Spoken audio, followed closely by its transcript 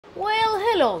Well,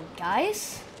 hello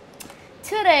guys.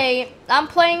 Today I'm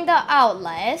playing the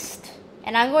Outlast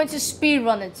and I'm going to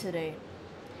speedrun it today.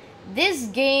 This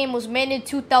game was made in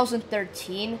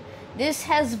 2013. This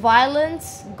has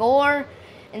violence, gore,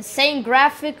 insane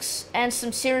graphics, and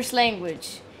some serious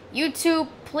language. YouTube,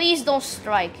 please don't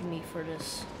strike me for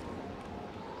this.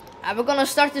 Alright, we're gonna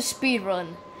start the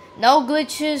speedrun. No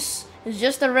glitches, it's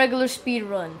just a regular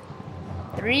speedrun.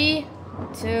 3,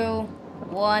 2,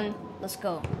 1, let's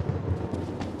go.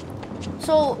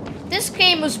 So, this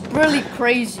game was really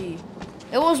crazy.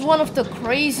 It was one of the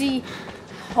crazy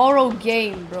horror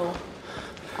game, bro.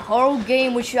 A horror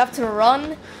game which you have to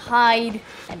run, hide,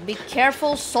 and be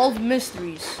careful, solve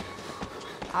mysteries.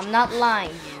 I'm not lying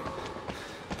here.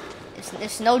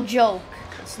 It's no joke.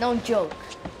 It's no joke.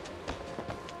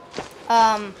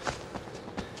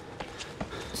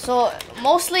 So,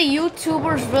 mostly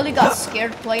YouTubers really got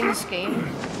scared playing this game.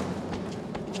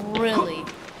 Really.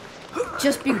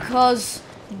 Just because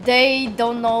they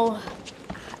don't know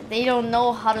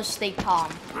how to stay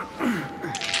calm.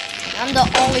 I'm the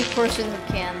only person who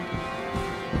can.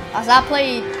 As I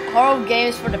played horror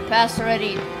games for the past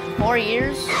already 4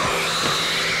 years,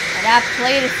 and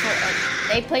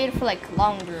they played it for like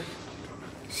longer.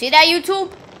 See that,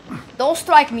 YouTube? Don't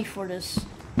strike me for this.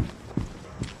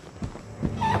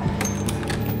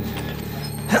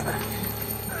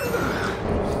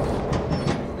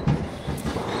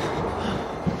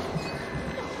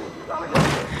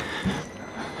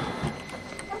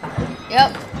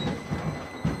 Yep.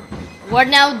 We're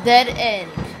now dead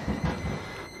end.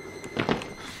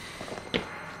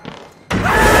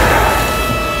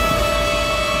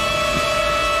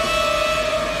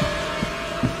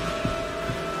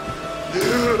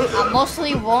 I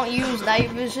mostly won't use night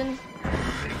vision.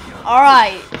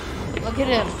 Alright. Look at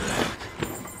him.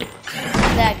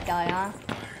 That guy, huh?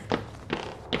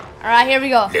 Alright, here we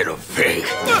go. Little pig.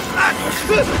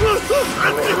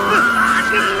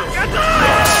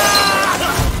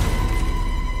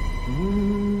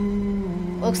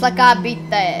 Looks like I beat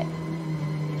that.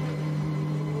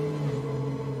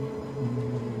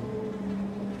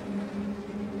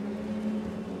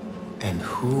 And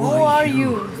who are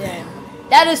you then?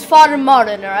 That is Father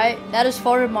Martin, alright? That is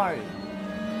Father Martin.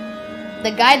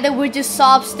 The guy that we just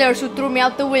saw upstairs who threw me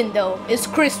out the window is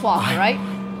Chris Walker, right?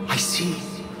 I see.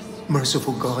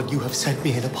 Merciful God, you have sent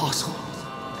me an apostle.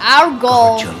 Our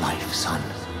goal Guard your life, son.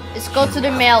 is go to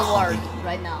the mail ward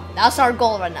right now. That's our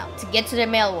goal right now, to get to the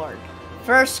mail ward.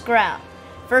 First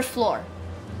floor.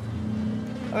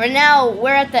 Right now,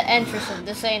 we're at the entrance of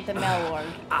this ain't the mail ward.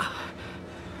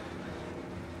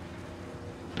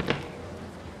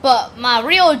 But my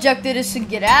real objective is to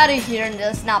get out of here, and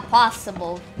that's not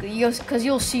possible, because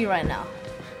you'll see right now.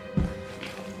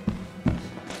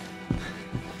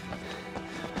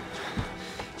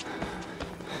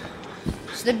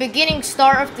 So the beginning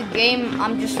start of the game,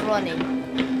 I'm just running.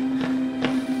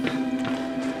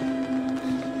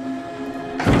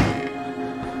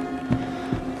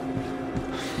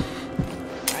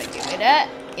 Alright, give me that.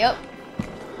 Yep.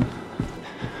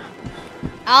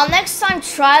 I'll next time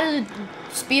try to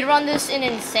speedrun this in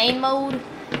insane mode,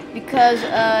 because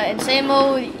insane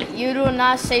mode, you do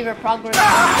not save your progress.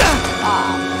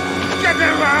 Get him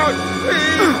out,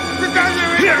 please! Because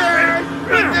you're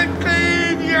in clean,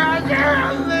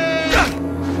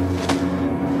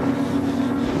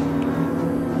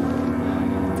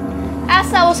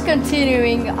 As I was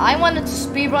continuing, I wanted to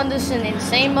speedrun this in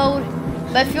insane mode,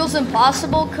 but it feels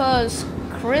impossible because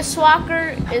Chris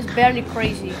Walker is barely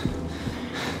crazy.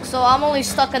 So I'm only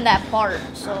stuck in that part,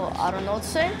 so I don't know what to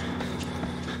say.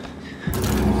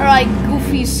 Alright,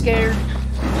 Goofy's scared.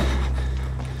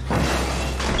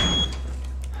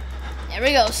 There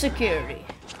we go, security.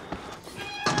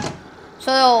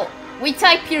 So we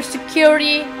type here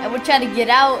security and we're trying to get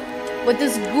out, but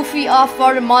this Goofy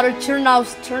off-guard modder turns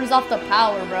off the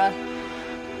power, bruh.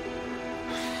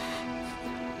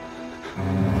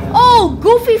 Oh,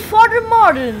 Goofy Father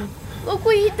Martin! Look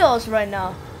what he does right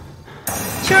now.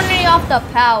 Turning off the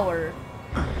power.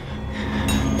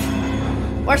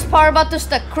 Worst part about this,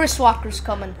 that Chris Walker's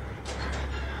coming.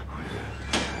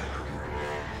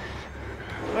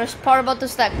 Worst part about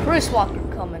this, that Chris Walker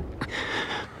coming.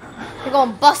 They're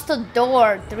gonna bust the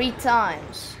door 3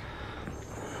 times.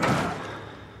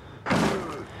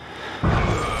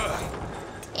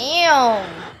 Damn.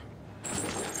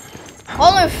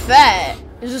 Call him fat.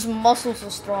 His just muscles so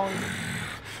strong.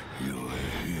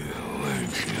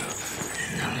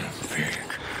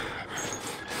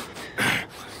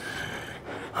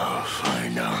 I'll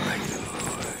find out later.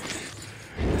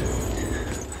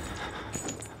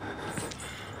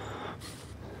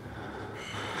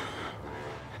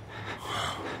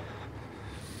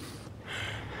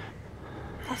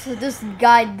 So this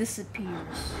guy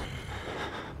disappears.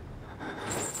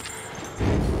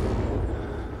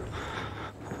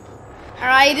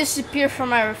 Alright, disappear from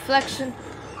my reflection.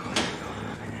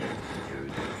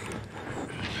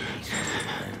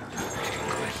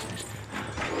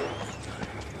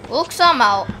 Looks I'm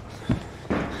out.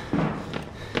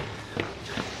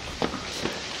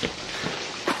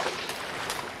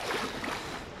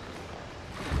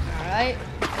 Alright.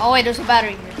 Oh wait, there's a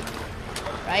battery here.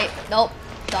 Right? Nope.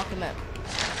 Document.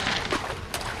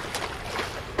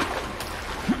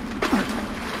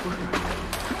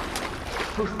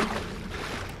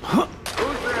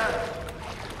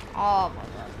 Oh my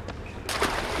god.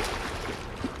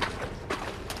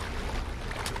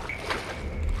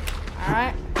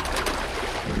 Alright.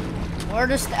 Where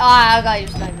does I gotta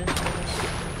use snipers for this.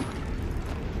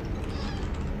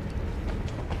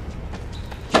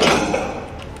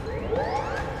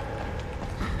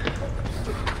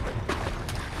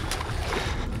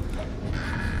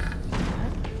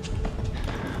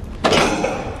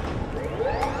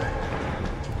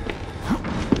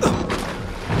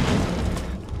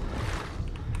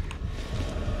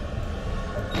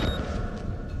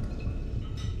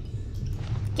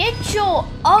 Get your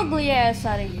ugly ass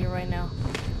out of here right now.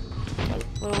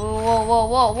 Whoa, whoa, whoa,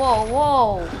 whoa, whoa,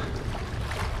 whoa.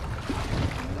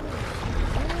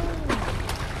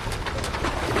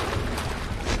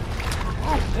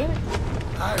 Oh, damn it.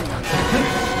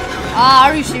 Ah,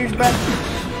 are you serious, bro?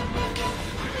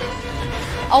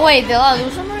 Oh, wait, did I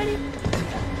lose him already?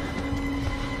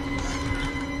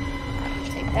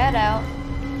 Take that out.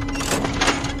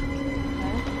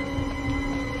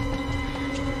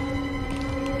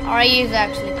 Alright, he's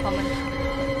actually coming.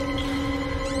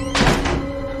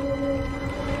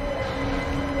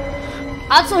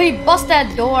 Until he busts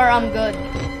that door, I'm good.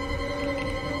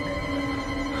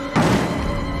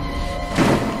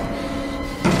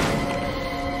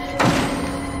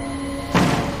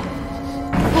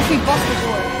 Goofy, bust the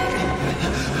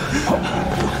door.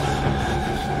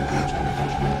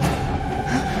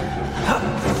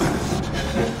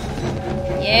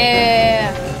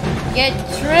 Yeah. Get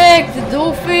tricked,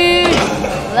 Doofy!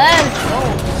 Let's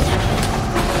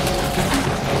go!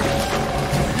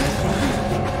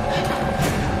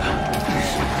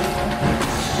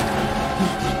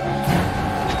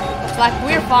 Looks like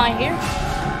we're fine here.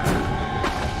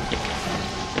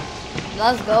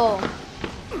 Let's go.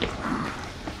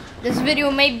 This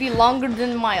video may be longer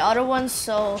than my other ones,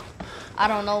 so I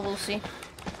don't know, we'll see.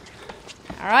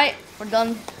 Alright, we're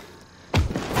done.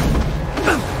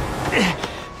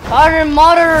 Father and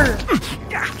mother!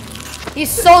 He's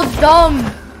so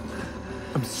dumb!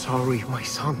 I'm sorry, my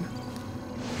son.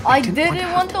 I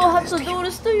didn't want to have to do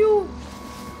this to you!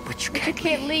 But you You can't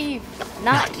can't leave. leave.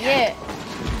 Not yet.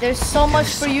 There's so much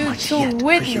for you to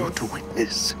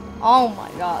witness. Oh my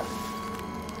god.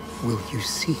 Will you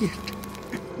see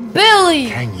it? Billy!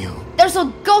 Can you? There's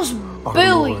a ghost Our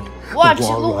Billy! Lord, Watch, the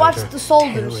Wall watch Rider, the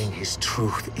soldiers. tearing his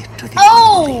truth into the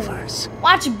Oh! unbelievers.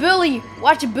 Watch Billy!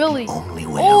 Watch Billy! The only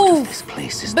way out Oh! of this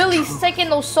place is Billy's the truth. taking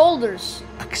those soldiers.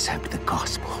 Accept the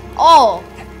gospel. Oh!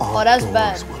 All Oh, that's doors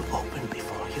bad. will open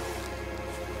before you.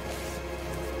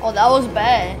 Oh, that was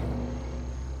bad.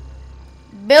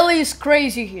 Billy's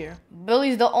crazy here.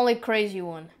 Billy's the only crazy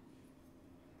one.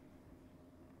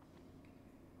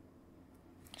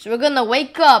 So we're gonna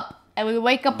wake up, and we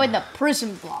wake up in the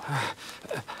prison block.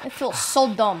 I feel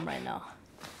so dumb right now.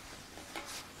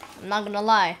 I'm not gonna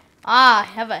lie. Ah, I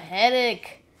have a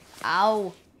headache.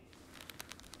 Ow.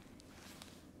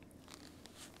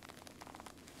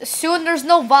 Soon there's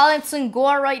no violence and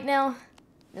gore right now.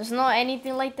 There's no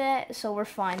anything like that, so we're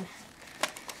fine.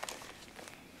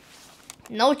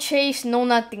 No chase, no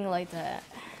nothing like that.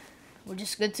 We're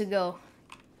just good to go.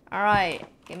 Alright,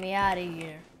 get me out of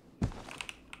here.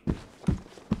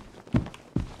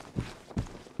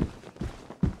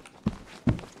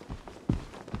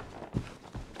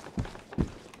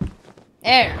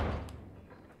 There.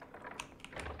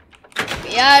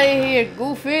 Get out of here,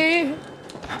 Goofy.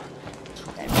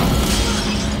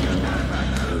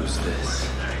 Who's this?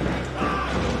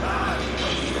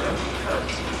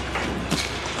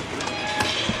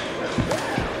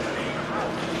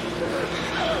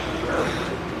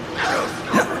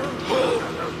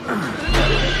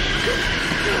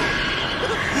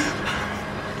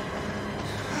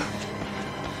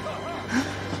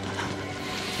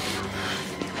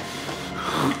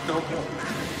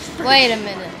 Wait a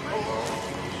minute.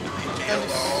 That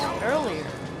was earlier.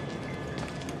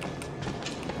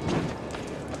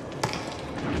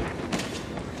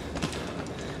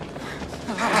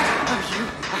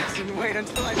 I didn't wait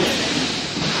until I did it.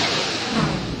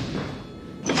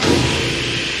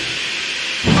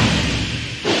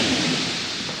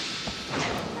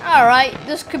 Alright,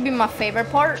 this could be my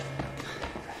favorite part.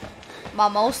 My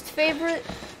most favorite.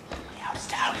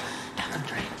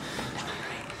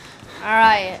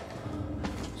 Alright.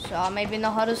 So I maybe know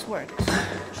how this works.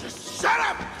 Just shut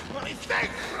up! Let me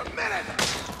think for a minute!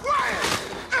 Quiet!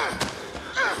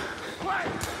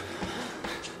 Quiet!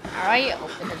 Alright,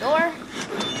 open the door.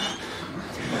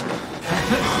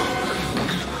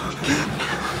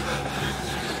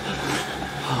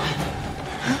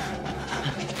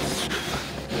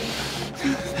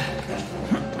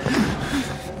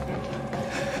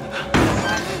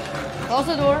 Close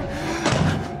the door. 2,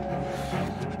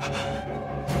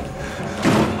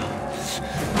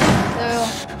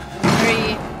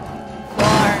 3, 4,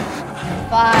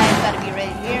 5. Gotta be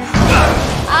ready here.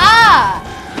 Ah!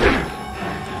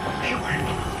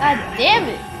 God damn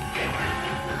it!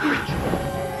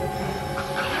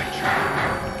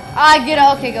 Ah, get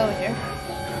out. Okay, go here.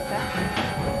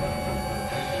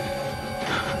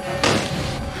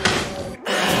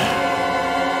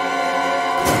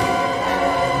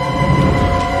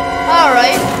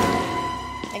 Alright.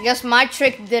 I guess my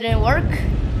trick didn't work.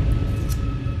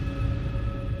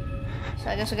 So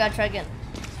I guess we gotta try again.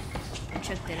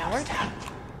 Trick didn't work.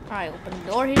 Alright, open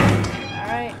the door here.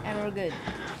 Alright, and we're good.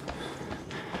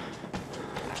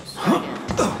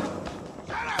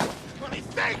 Let me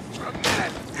think for a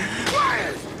minute!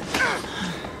 Quiet!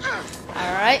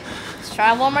 Alright, let's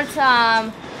try one more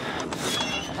time.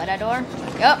 Open that door.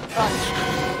 Yep, run.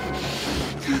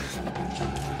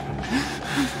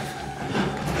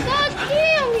 God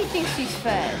damn, he thinks he's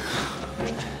fast.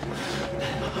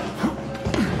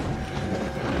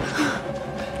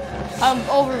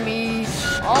 Over me.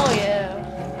 Oh yeah.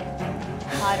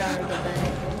 Hide under the bed.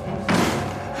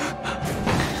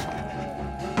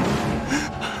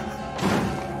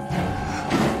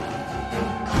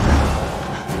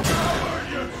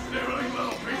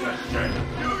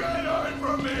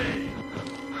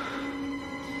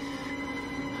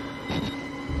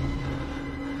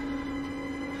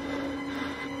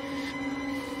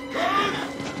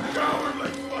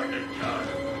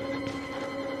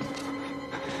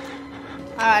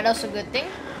 Alright, that's a good thing.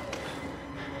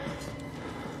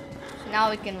 So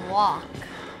now we can walk.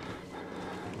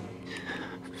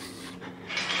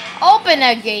 Open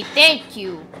that gate, thank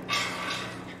you.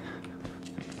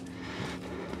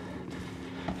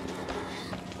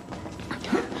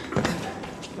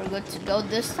 We're good to go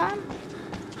this time.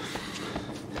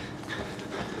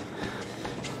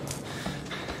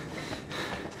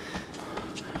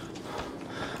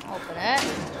 Open it.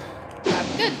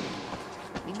 I'm good.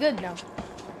 Be good now.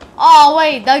 Oh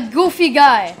wait, that goofy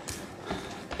guy.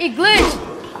 He glitched.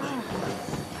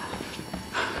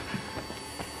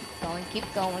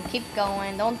 Keep going, keep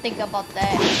going. Don't think about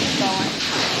that. Keep going.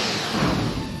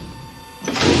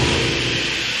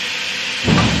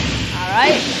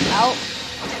 Alright, out.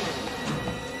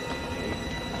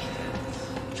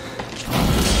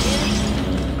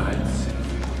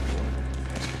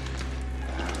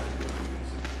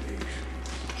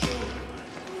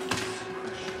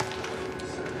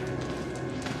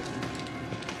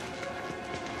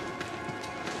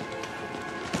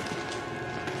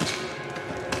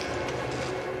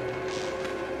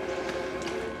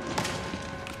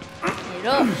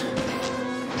 Up.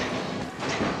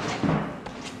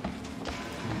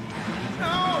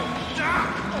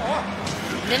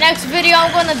 The next video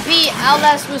I'm gonna be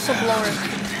Outlast whistleblower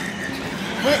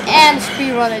and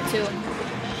speedrun it too.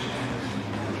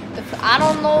 I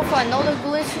don't know if I know the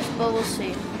glitches, but we'll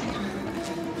see.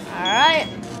 Alright,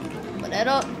 put it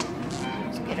up.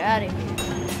 Let's get out of here.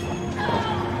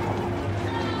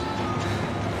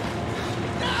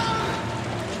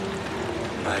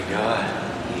 My God,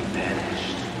 he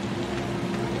vanished.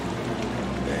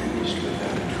 Vanished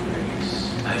without a trace.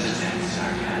 I just had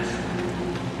sarcasm.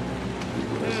 He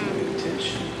wasn't paying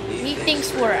attention. He thinks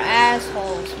we're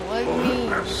assholes. What do you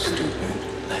mean? Stupid.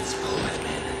 Let's pull him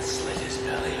in and slit his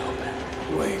belly open.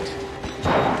 Wait.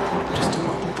 Just a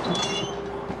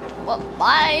moment. Well,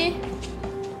 bye.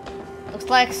 Looks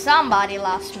like somebody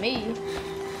lost me.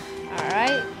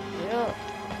 Alright, yeah.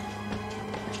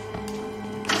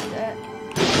 That.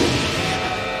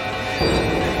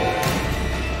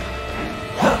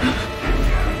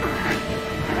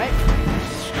 Alright.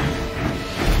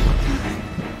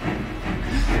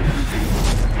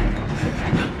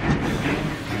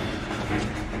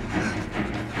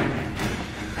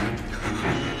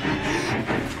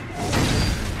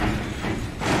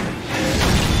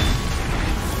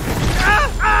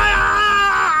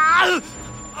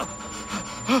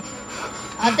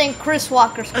 I think Chris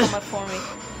Walker's coming for me.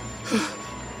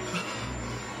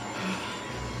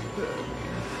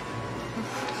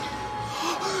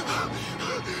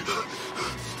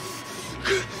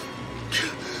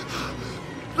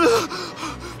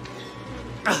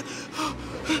 Want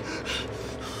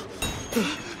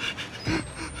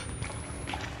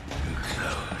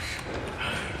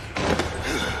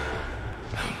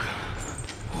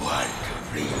to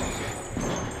read?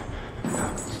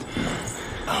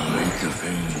 I'll make the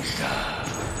pain stop.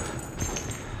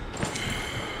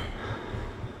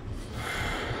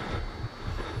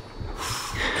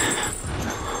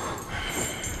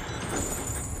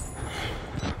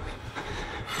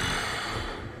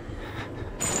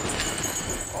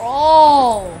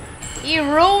 Oh, he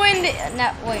ruined it.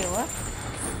 No, wait, what?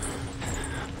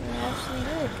 He actually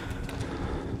did.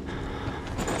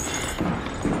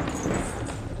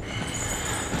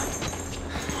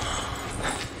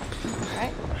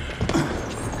 Right.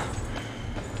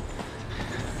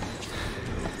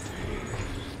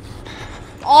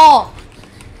 Oh.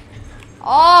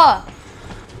 Oh.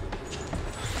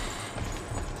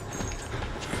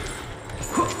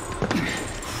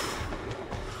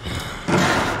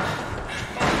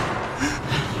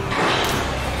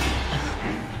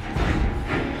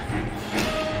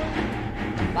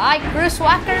 Bye, Chris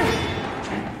Walker.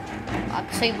 I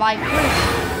could say bye, Chris.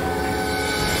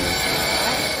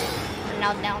 We're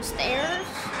now downstairs.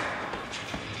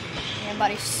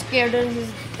 Anybody scared of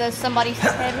somebody's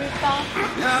head ripped off?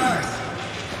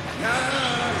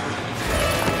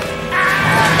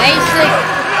 Basic.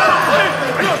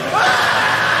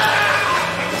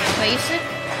 Basic.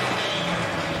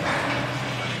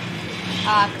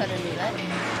 I couldn't do that.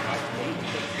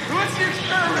 What's the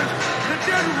experiment? The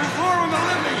dead will reform the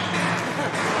living.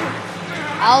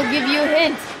 I'll give you a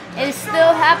hint. It's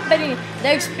still happening.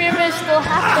 The experiment is still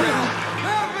happening.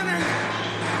 Happening.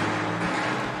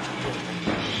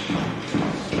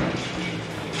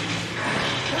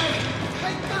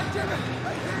 Hey, goddammit!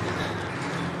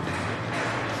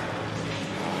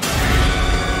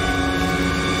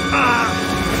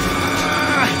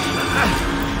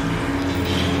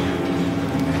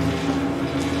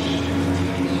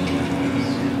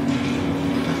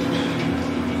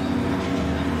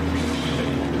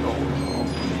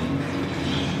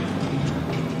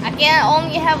 I can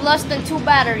only have less than 2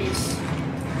 batteries.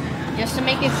 Just to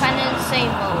make it kind of insane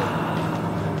mode.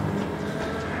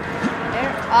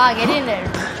 There. Ah, get in there.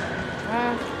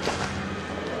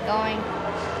 Going.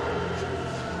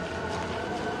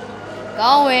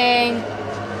 Going.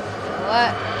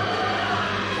 What?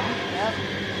 Yep.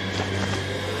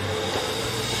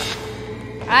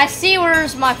 I see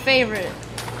where's my favorite.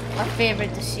 My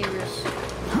favorite to see this.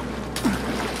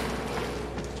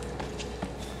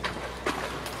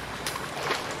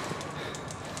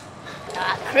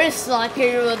 Chris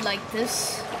Locker would like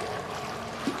this.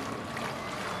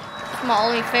 It's my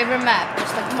only favorite map,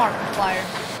 just like Markiplier.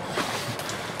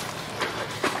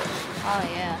 Oh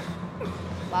yeah.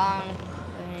 Bang.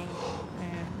 Bang.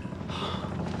 Yeah.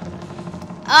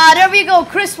 Ah, there we go.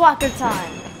 Chris Walker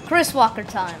time. Chris Walker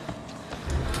time.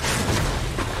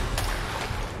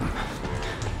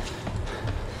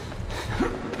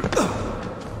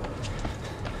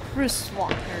 Chris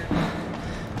Walker.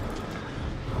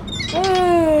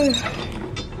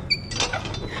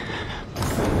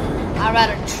 I'd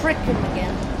rather trick him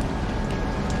again.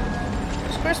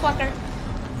 It's Chris Walker.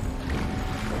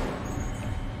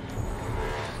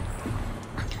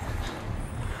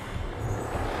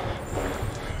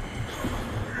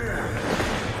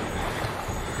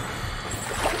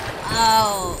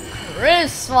 Oh,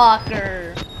 Chris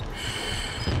Walker.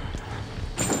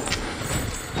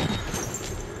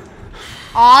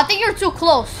 Oh, I think you're too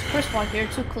close. Chris Walker, you're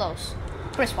too close.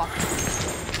 Chris Walker.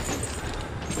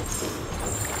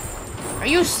 Are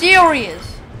you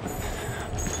serious?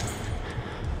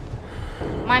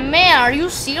 My man, are you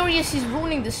serious? He's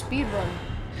ruining the speedrun.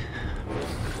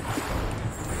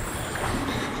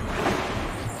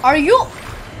 Are you?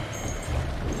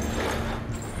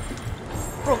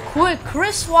 Bro, quick,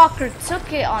 Chris Walker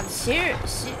took it on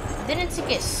didn't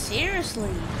take it seriously.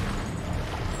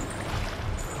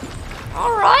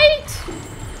 Alright.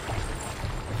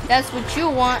 That's what you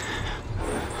want.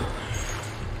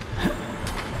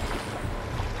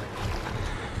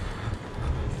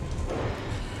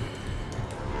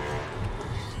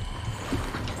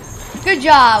 Good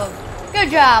job.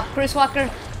 Good job, Chris Walker.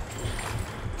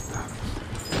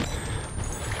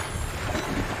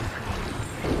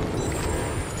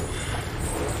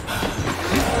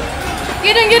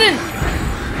 Get in, get in.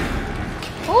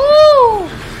 Ooh.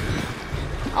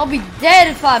 I'll be dead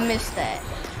if I miss that.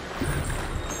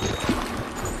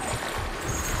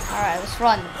 Alright, let's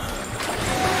run.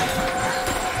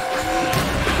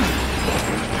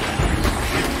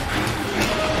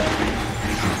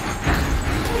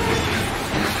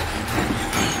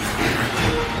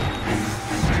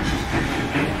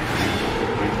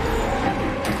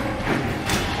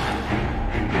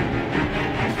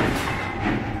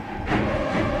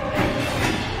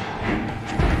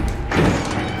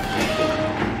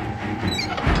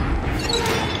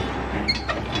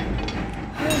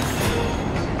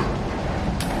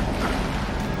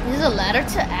 a ladder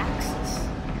to access.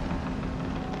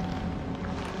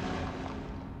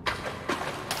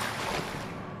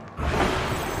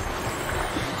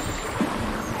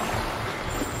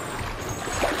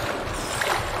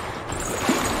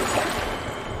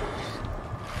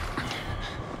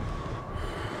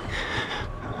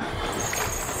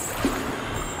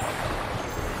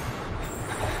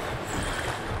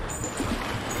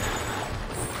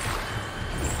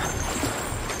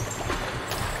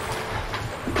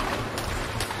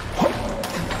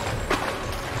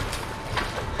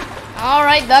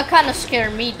 Alright, that kind of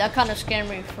scared me. That kind of scared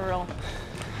me for real.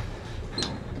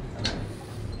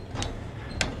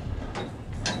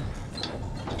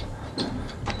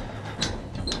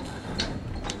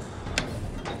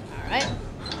 Alright.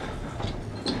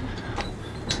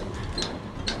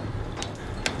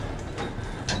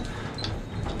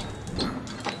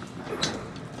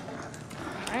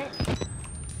 Alright.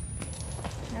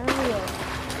 There we go.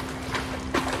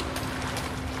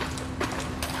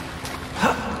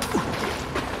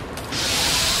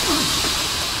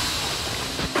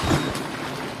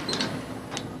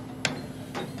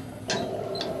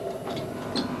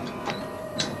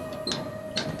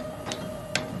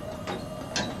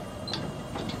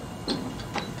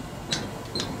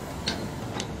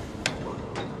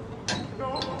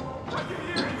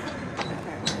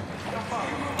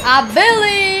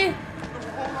 Billy!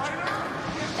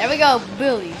 There we go,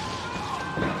 Billy. You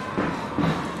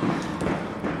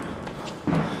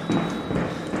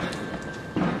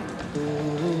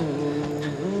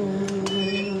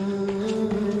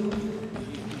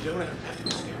don't have to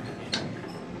be scared.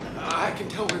 I can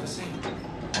tell we're the same.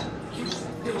 You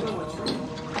still know what's wrong.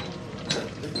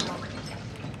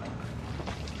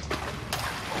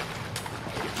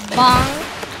 Bong.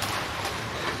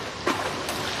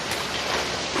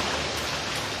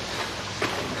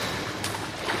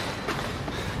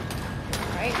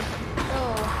 Right.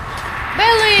 Oh.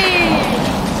 Billy!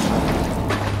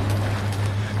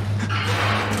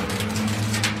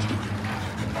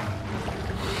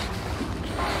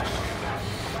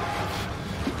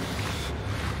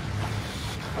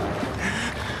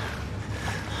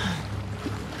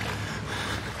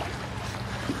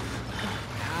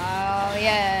 Oh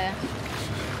yeah.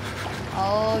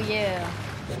 Oh yeah.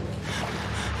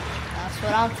 That's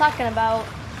what I'm talking about.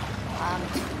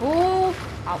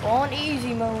 I'm on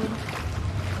easy mode.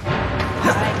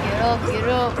 Alright, get up, get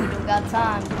up. We don't got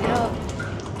time. Get up.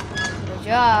 Good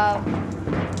job.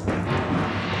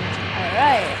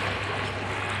 Alright.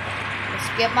 Let's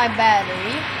get my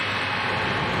battery.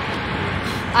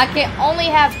 I can only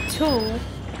have 2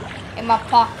 in my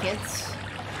pockets.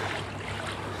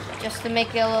 Just to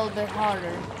make it a little bit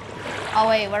harder. Oh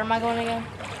wait, where am I going again?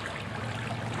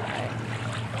 Alright.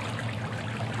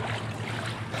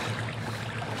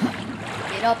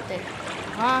 Get up there.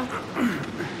 Huh?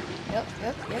 Yep.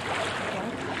 Okay.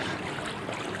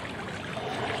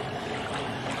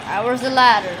 Alright, where's the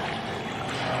ladder?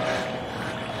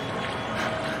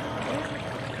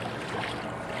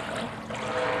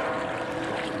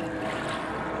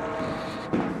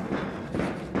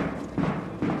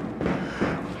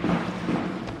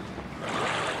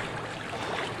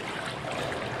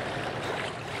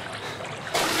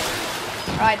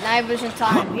 Alright, night vision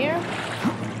time here.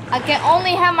 I can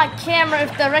only have my camera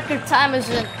if the record time is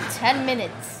in 10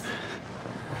 minutes.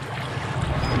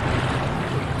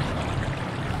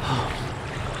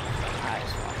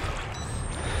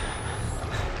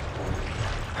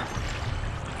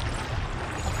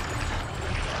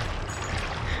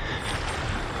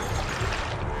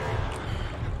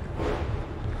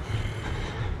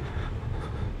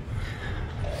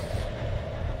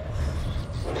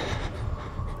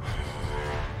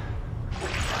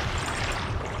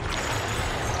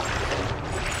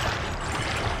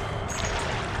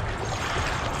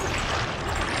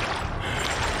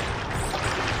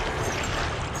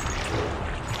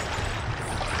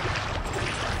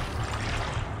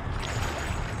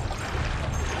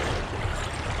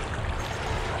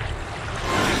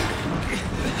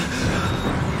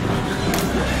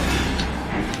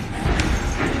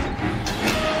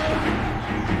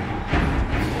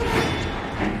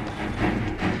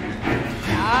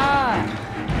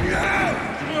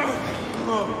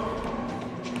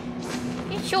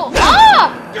 Sure.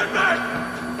 Ah! Get back!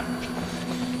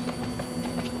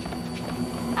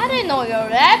 I didn't know you were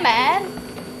that mad.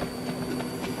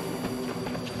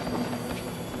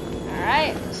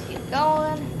 Alright, let's keep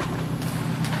going.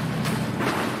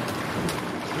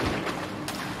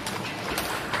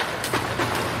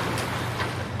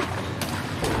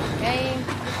 Okay.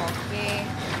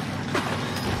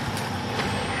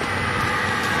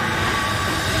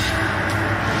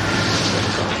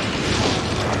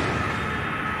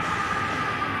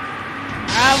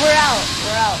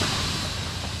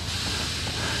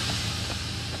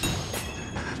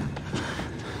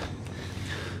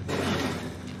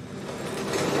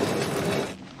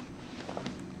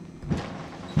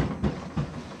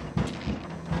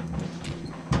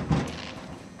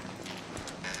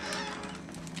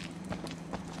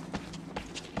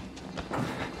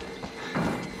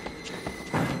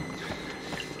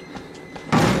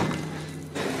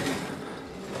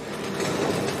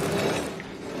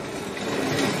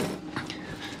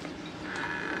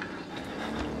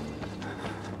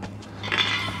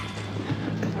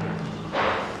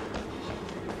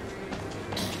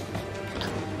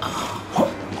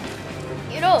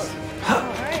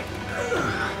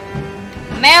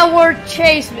 firework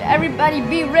chase. Everybody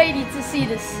be ready to see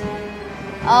this.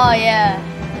 Oh yeah.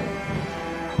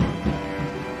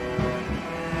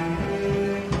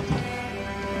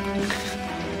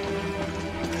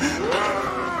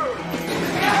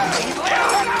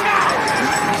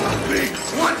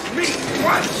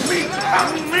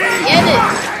 Get it.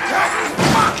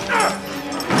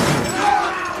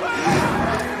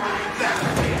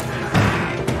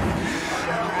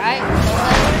 Alright,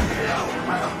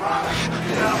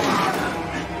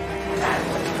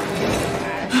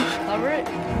 cover it.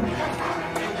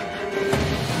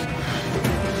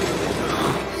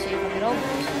 See if it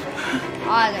opens. Oh,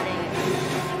 I got it.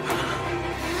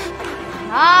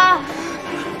 Ah!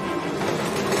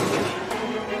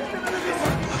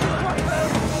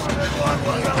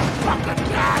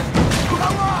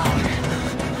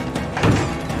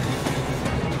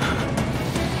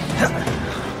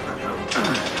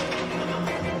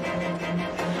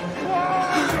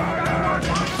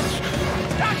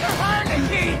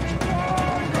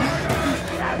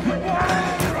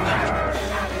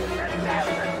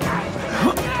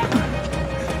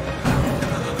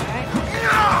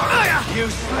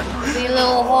 The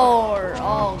little whore.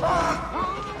 Oh god.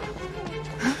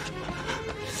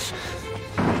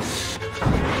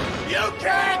 You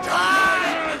can't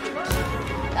hide!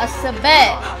 That's the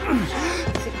bet.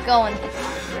 Where's it going?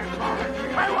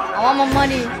 I want my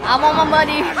money. I want my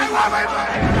money.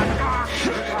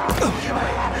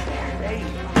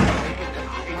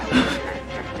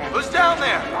 Who's down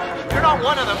there? You're not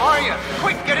one of them, are you?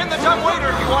 Quick, get in the dumbwaiter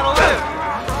if you want to live.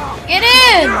 Get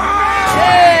in!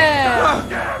 Yeah!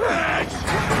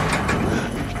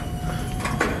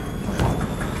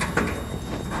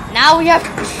 Now we have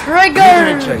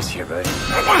Trigger! choice here, buddy.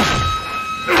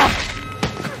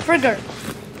 Trigger.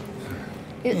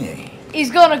 Hey.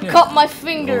 He's gonna cut my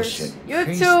fingers. Bullshit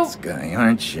YouTube, guy,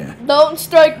 aren't you? don't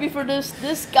strike me for this.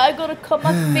 This guy gonna cut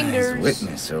my As fingers.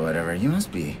 witness or whatever, you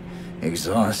must be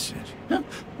exhausted. Huh?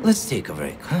 Let's take a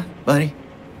break, huh, buddy?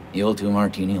 The old 2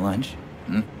 martini lunch?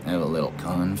 Have a little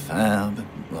confab,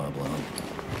 blah blah.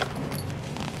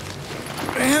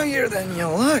 Heavier than you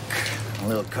look. A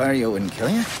little cardio wouldn't kill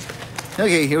you.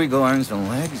 Okay, here we go, arms and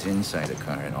legs inside a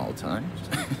car at all times.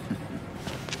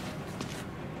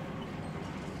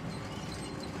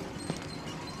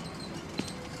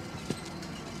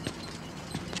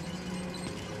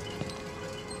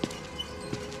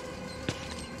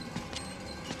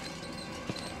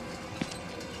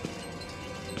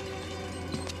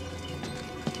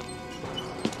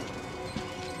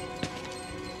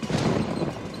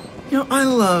 You know, I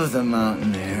love the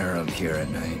mountain air up here at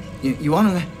night. You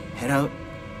want to head out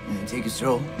and take a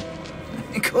stroll?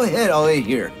 Go ahead, I'll wait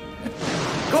here.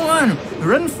 Go on,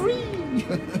 run free.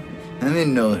 I'm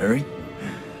in no hurry.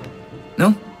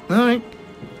 No? All right.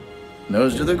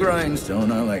 Nose to the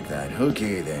grindstone, I like that.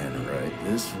 Okay then, right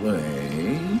this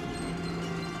way.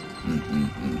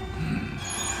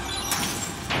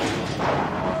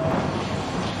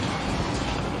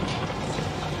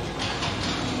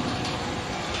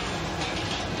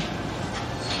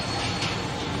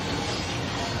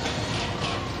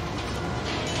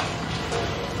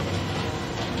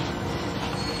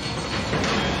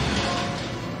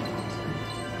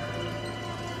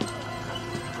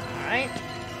 Alright.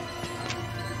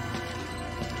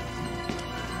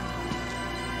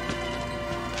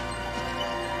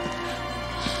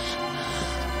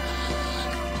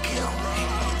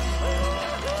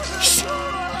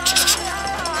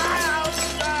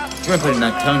 You weren't putting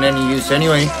that tongue to any use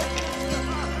anyway.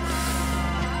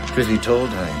 Truth be told,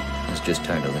 I was just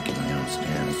tired of licking my own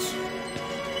stairs.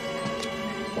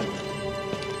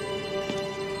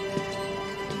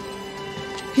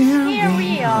 Here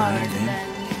we are then.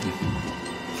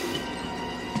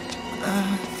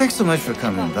 Thanks so much for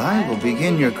coming by. We'll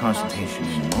begin your consultation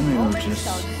in a moment. We'll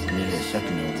just need a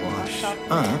second to wash up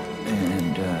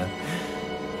and,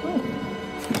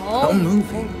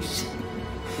 movies.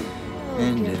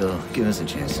 And it'll give us a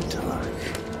chance to talk.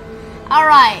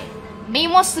 Alright. Me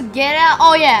wants to get out.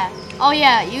 Oh yeah. Oh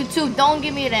yeah. YouTube, don't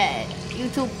give me that.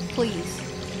 YouTube, please.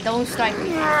 Don't strike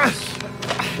me.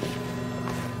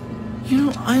 You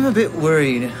know, I'm a bit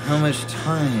worried how much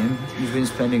time you've been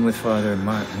spending with Father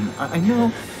Martin. I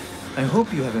know. I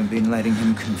hope you haven't been letting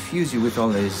him confuse you with all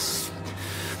his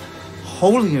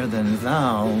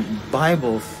holier-than-thou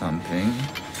Bible thumping.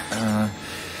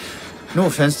 No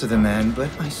offense to the man, but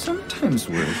I sometimes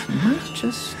worry he might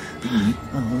just be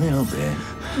a little bit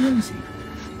lazy.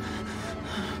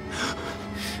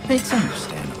 It's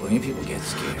understandable when people get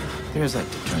scared. They're as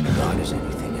like to turn to God as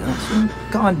anything else. And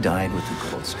God died with the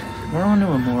gold standard. We're on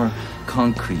to a more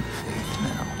concrete faith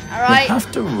now. All right. You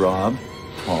have to rob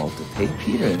Paul to pay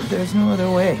Peter. There's no other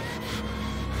way.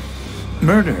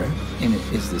 Murder in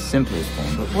it is the simplest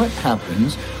form, but what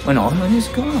happens when all money's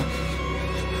gone?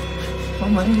 Well,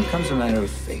 money becomes a matter of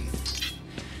faith.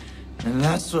 And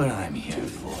that's what I'm here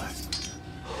for.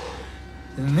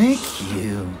 To make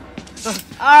you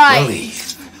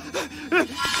believe.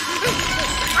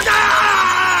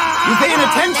 You paying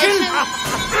attention?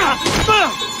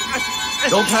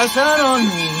 Don't pass out on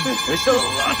me. There's still a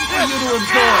lot for you to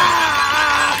absorb.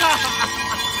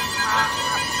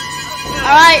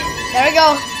 Alright, there we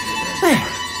go. There.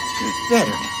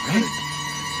 Better, right?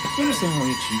 You understand what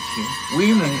we achieved here? We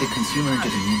made the consumer into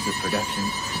the means of production.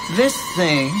 This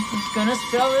thing is gonna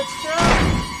sell itself.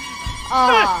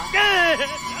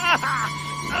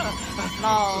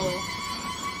 No.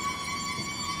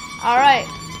 Alright.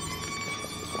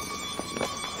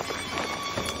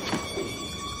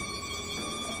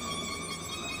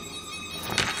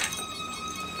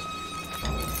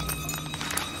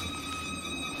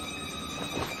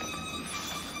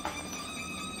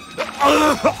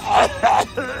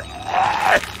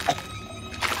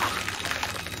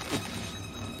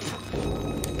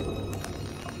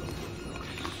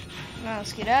 Now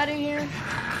let's get out of here.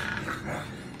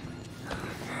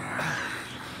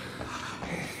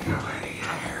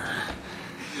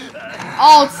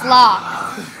 Oh, it's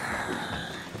locked.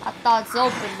 I thought it's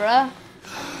open, bruh.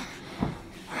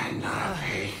 I'm not a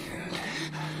patient.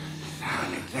 I'm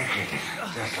an executive,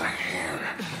 just like him.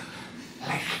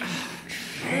 Like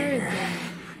Shader.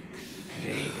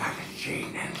 He got the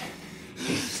gene and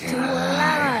he's still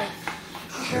alive.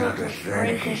 Children's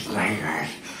vertical slingers.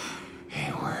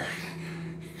 He worked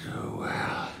so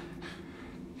well.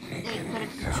 They can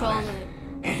control it.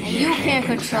 And you can't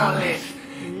control it.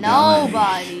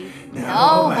 Nobody.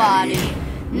 Nobody.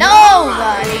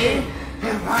 Nobody.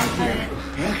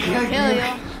 He'll kill you.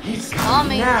 He's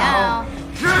Coming now.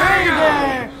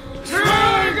 Trigger!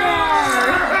 Trigger!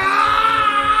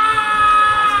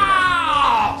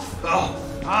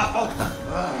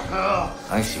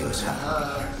 I see what's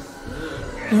happening.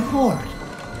 You're bored.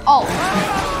 Oh.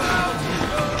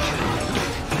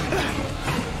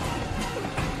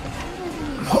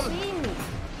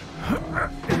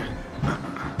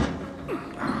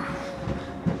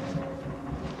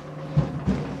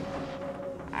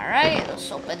 Alright,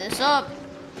 let's open this up.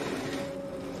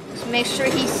 Let's make sure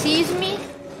he sees me.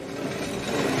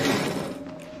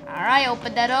 Alright,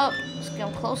 open that up. Let's get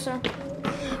him closer.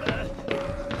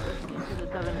 The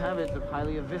seven habits of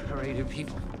highly eviscerated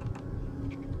people.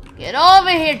 Get over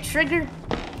here, Trigger.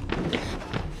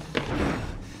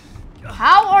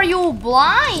 How are you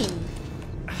blind?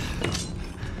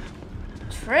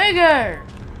 Trigger.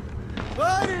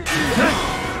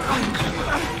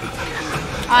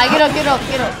 Alright, get up, get up,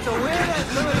 get up.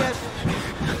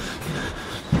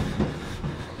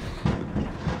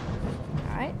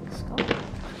 Alright, let's go.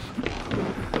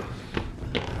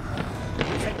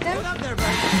 Trick them.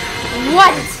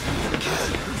 What?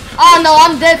 Oh no,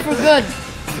 I'm dead for good.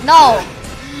 No.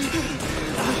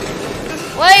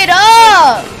 Wait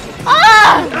up!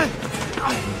 Ah!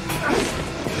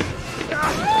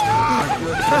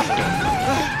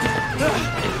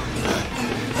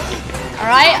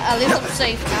 Alright, at least I'm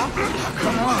safe now.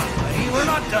 Come on, buddy, we're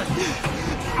not done.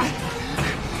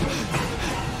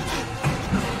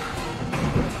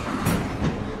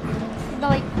 They're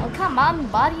like, oh come on,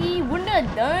 buddy, we're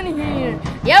not done here.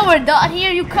 Yeah, we're done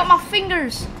here. You cut my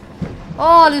fingers.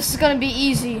 Oh, this is gonna be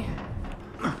easy.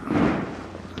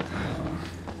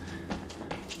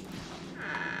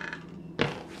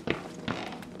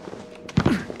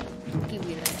 Give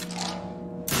me that.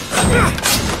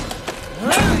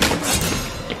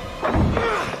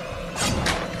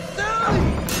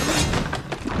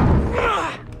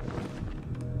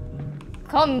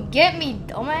 Come get me,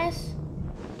 dumbass.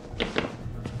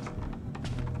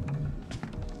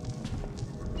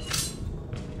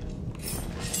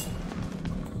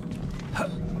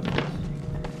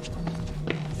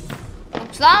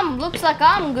 Looks like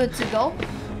I'm good to go.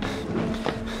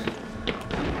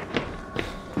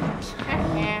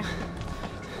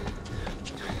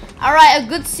 Alright, a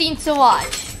good scene to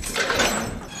watch.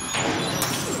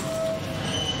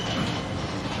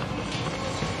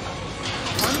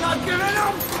 I'm not giving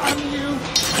up on you.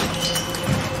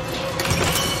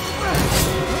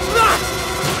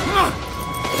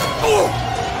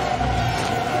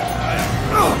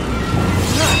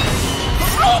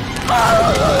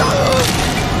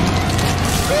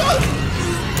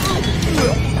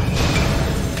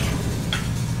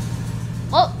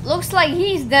 Well, looks like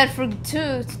he's dead for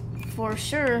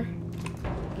sure.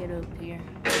 Get up here.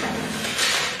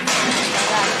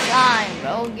 time,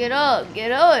 bro. Get up,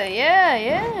 get up. Yeah,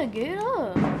 yeah, get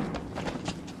up.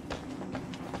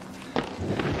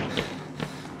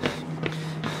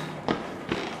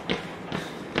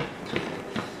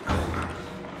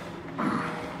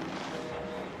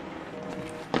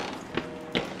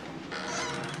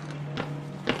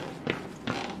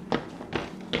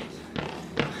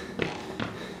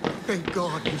 Thank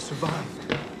God you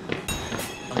survived.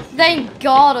 Thank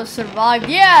God I survived.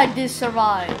 Yeah, I did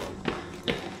survive.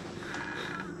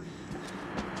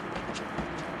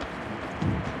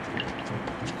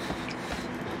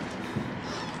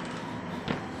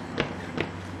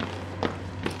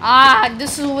 Ah,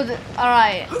 this is what.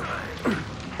 Alright.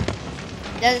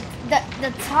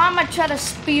 The time I try to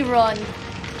speedrun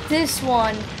this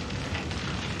one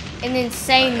in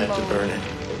insane I had to mode. burn it.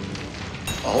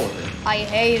 All of it. I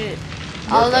hate it.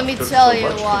 Mark, Let me took tell so you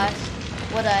much why.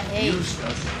 from What I hate. You,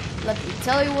 stuff. Let me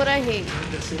tell you what I hate.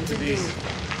 Turned us into to these do.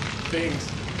 things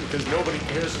because nobody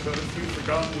cares about a few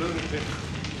forgotten lunatics.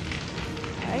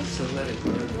 Right? So let it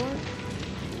burn.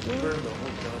 Burn the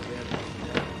whole goddamn thing.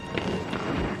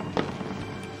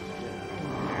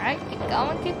 Alright, keep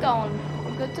going, keep going.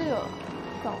 We're good to go.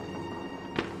 Keep going.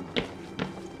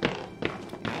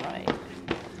 Alright.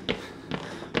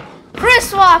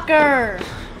 Chris Walker!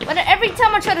 But every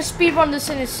time I try to speedrun this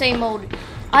in the same mode,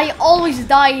 I always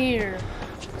die here.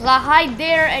 Cause I hide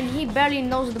there and he barely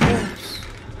knows the moves.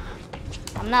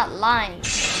 I'm not lying.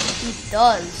 He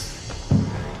does.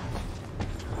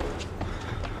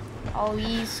 Oh,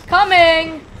 he's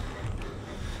coming!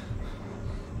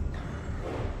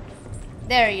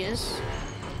 There he is.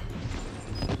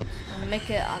 I'll make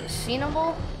it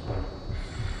unseenable.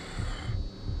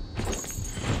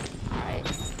 Alright.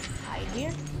 Hide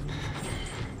here.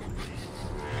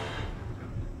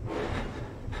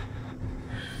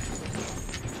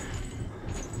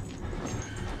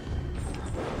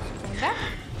 Come back.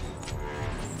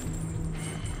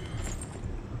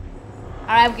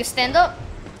 Alright, we can stand up.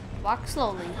 Walk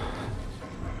slowly.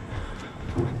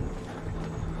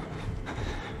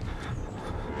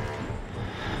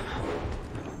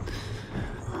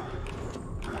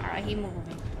 Alright, he moving.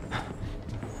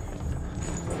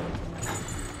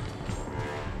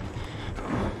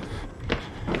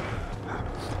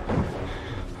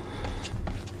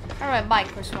 Alright, bye,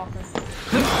 Chris Walker.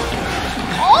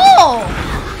 Oh!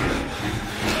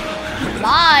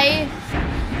 Bye!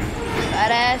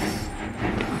 Badass.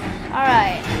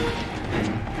 Alright.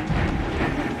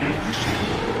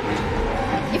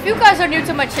 If you guys are new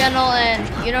to my channel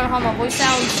and you don't know how my voice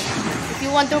sounds, if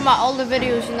you went through my older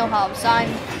videos, you know how I'm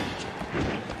signed.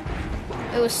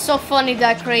 It was so funny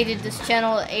that I created this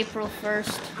channel April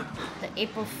 1st, the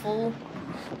April Fool,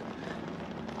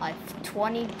 like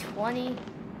 2020.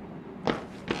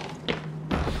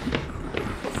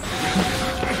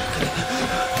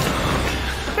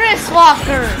 Chris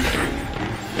Walker!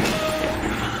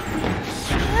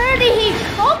 Where did he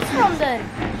come from then?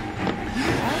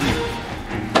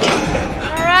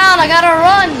 Turn around, I gotta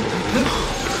run!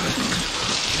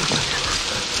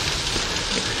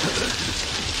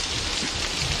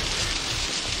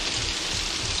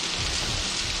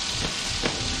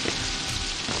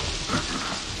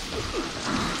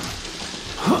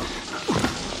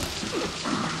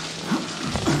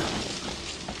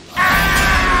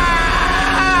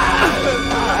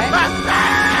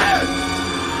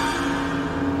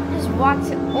 Walks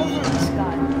it over this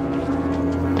guy.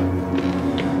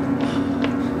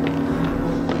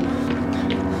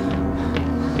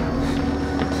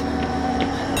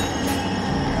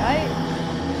 Right?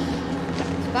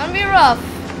 It's gonna be rough.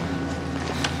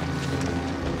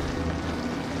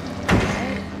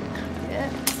 Right. Yeah.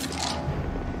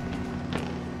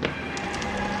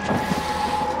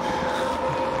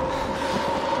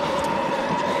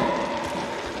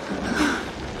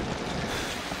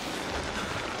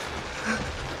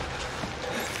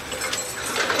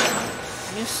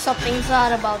 Something's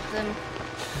odd about them.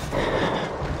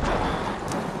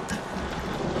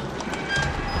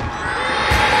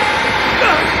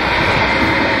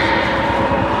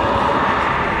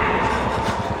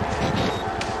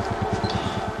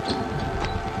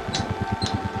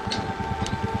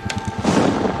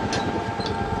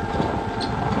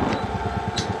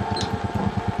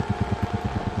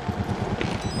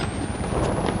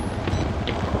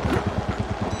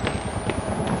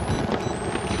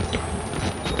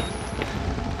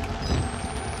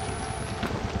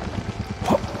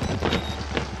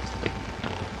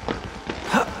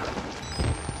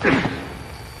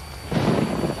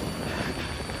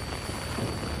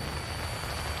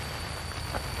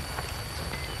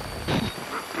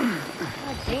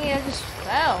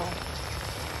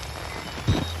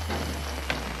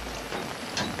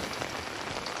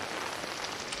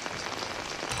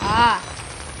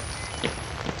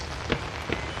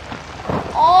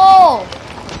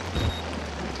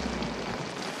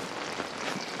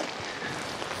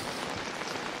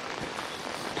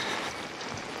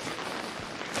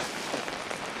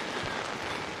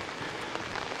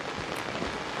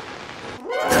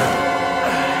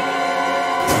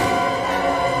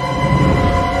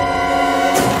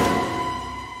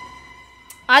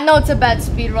 I know it's a bad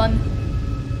speed run.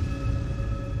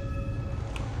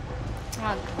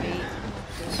 Oh, great.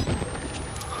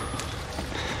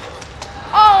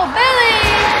 Oh, Billy!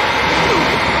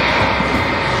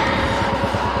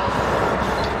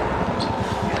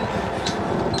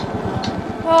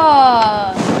 Oh.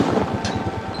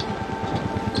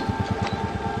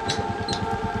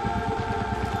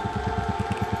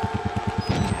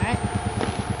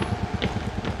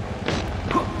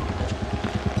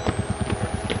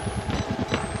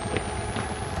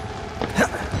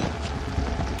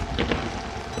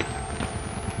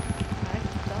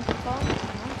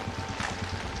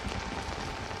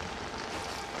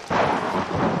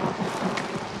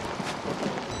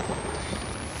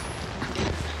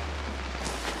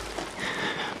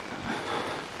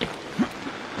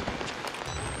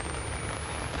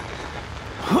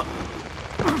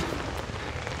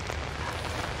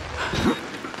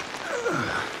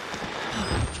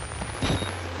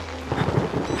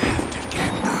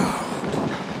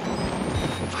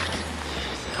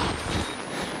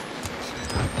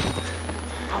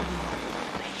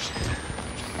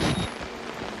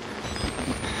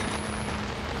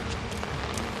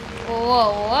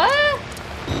 Whoa, what?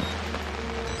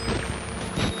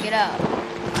 Get up.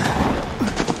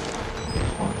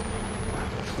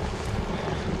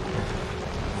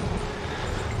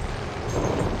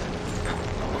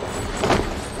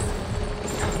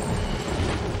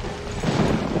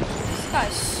 This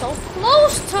guy's so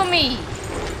close to me.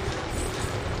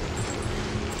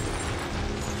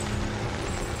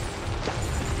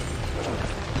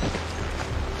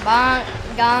 Bang,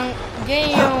 gang,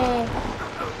 game.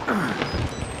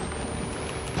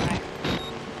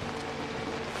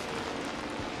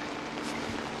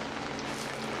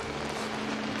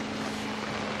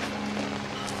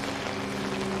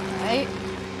 Right.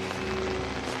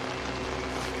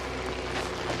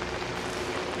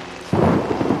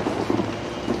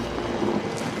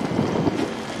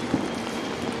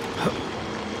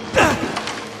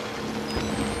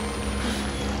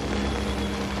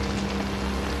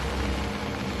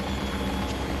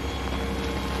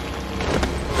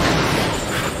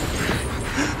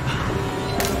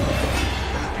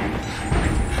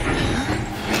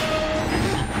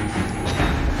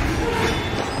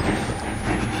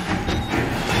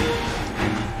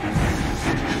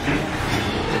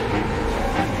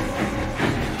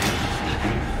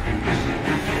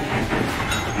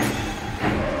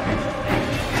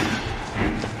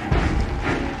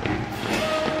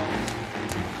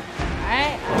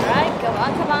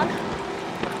 Come on.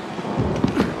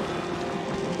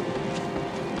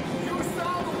 You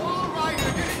saw the wall rider,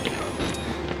 didn't you?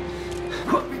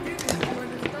 You're beginning to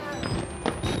understand.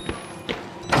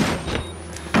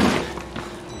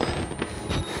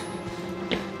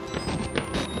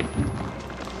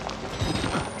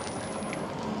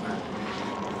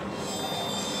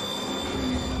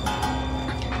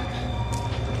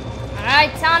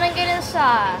 Alright, time to get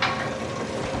inside.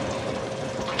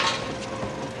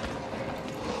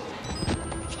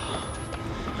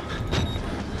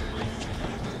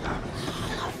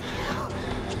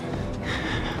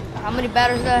 How many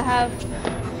batteries do I have? 2.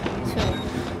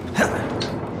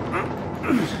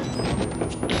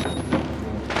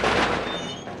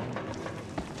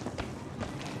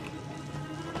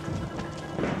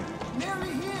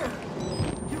 Nearly here.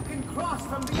 You can cross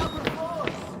from the upper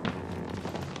floors.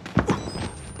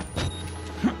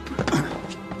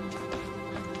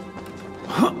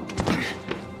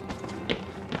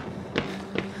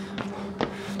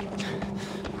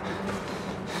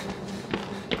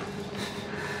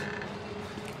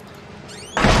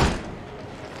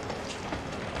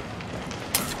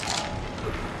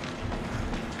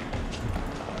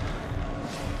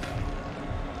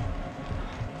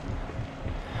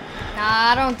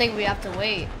 Nah, I don't think we have to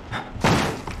wait.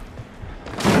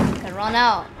 Can run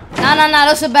out. Nah,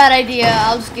 that's a bad idea.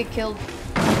 I'll just get killed.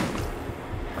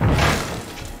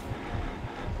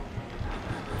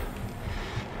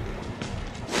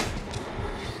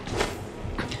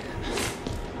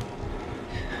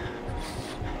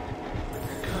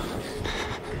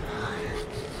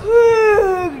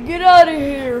 Get out of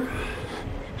here.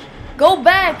 Go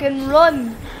back and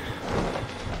run.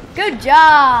 Good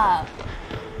job.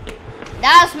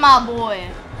 That's my boy.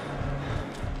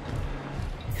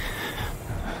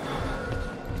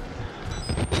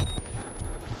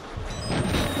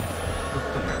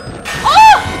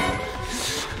 Oh!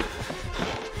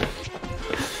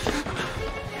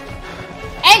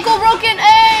 Ankle broken.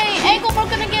 Hey, ankle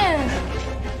broken again.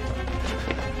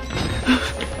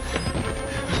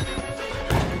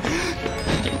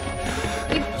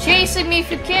 Keep chasing me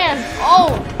if you can.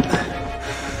 Oh.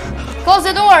 Close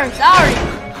the door. Sorry.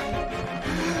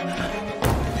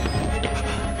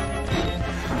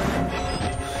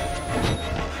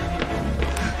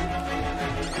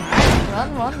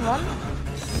 Run.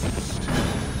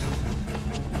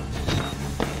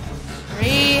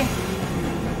 3.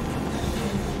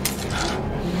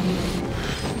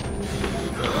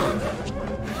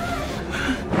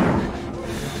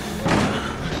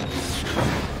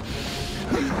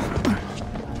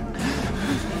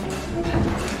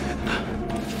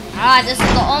 Ah, this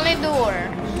is the only door.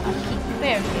 I'll keep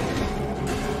prepared here.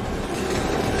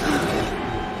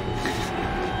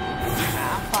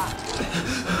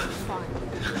 Fine.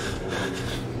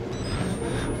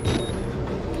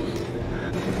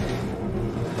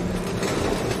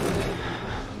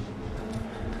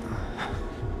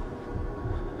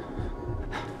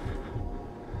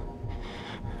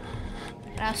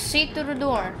 Can I see through the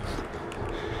door?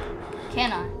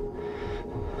 Can I?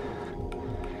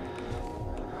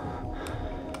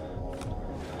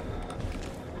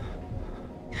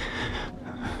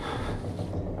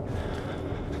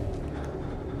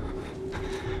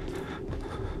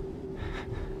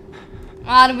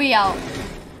 I'll be out.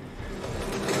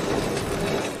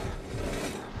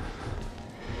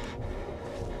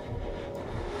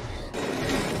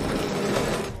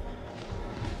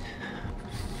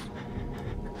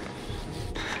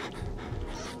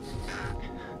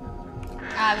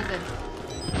 We're good.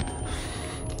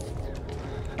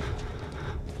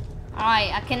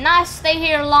 Alright, I cannot stay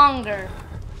here longer.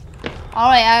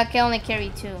 Alright, I can only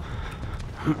carry 2.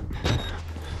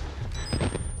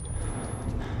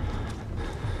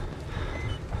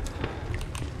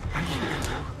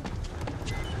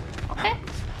 Okay.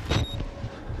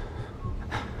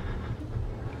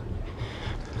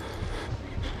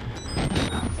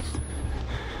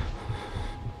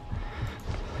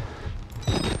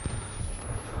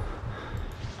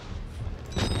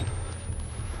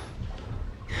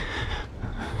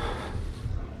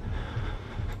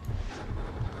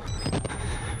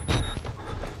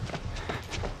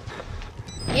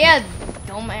 Yeah,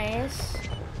 dumbass.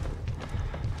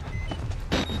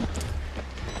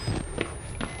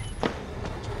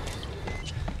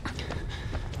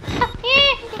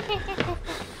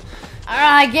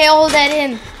 Alright, get all that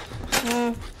in.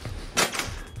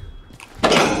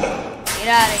 Get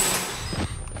out of here.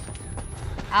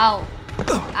 Out.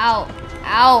 Out.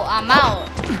 Out. I'm out.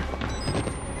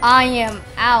 I am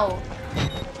out.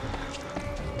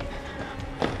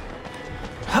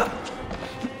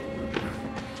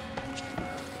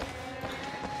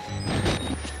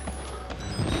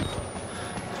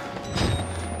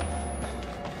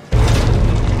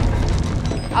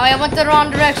 Oh, I went the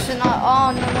wrong direction.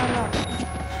 Oh, no.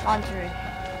 Contrary.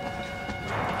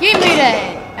 Give me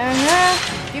that.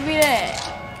 Give me that.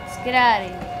 Let's get out of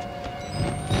here.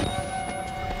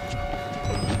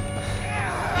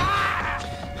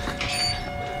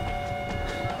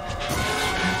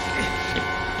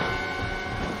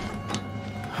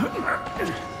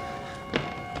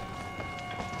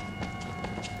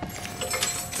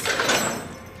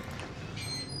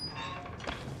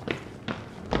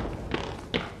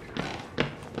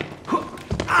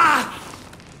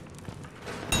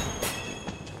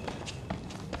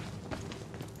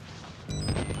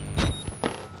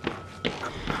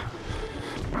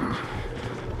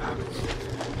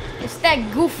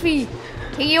 That goofy.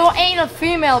 You ain't a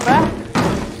female, bruh.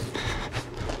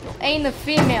 You ain't a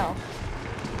female.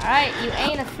 Alright, you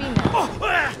ain't a female.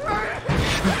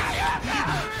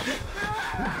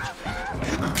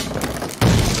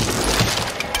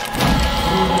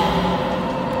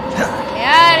 Get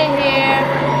out of here.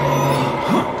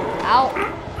 Out.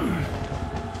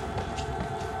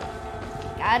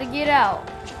 Gotta get out.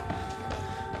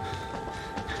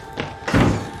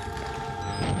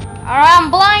 Alright, I'm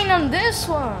blind on this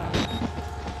one.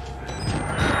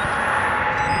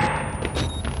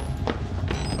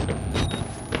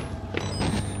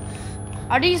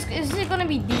 Is it gonna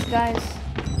be these guys?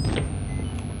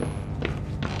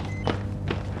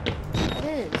 It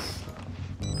is.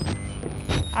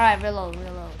 Alright, reload.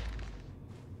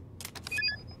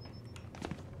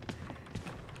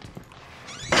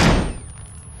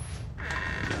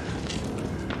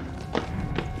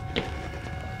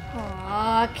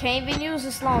 I can't even use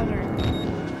this longer.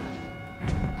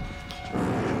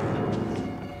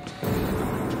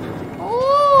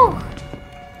 Ooh!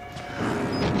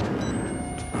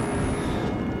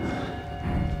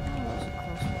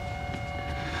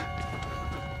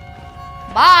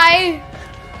 Bye!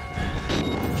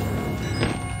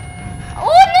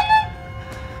 Oh, no!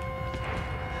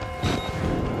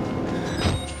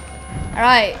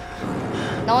 Alright.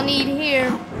 No need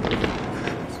here.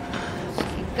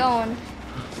 going.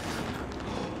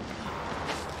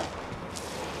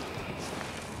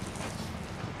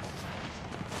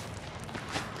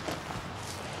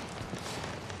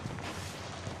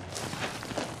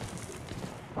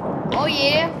 Oh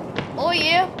yeah. Oh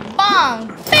yeah. Bang!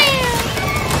 Bam!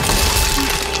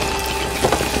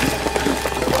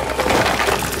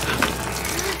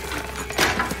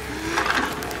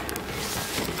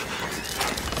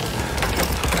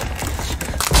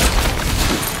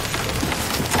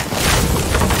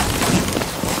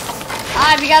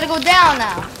 Alright, we gotta go down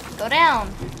now. Go down.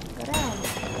 Go down.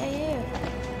 Yeah, yeah.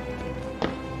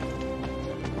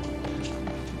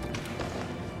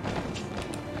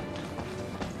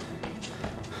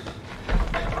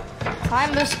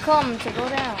 Time has come to go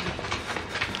down.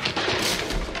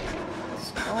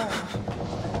 Let's go.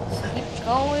 Let's keep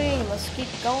going. Let's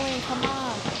keep going. Come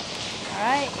on.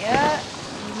 Alright, yeah.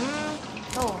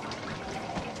 Go.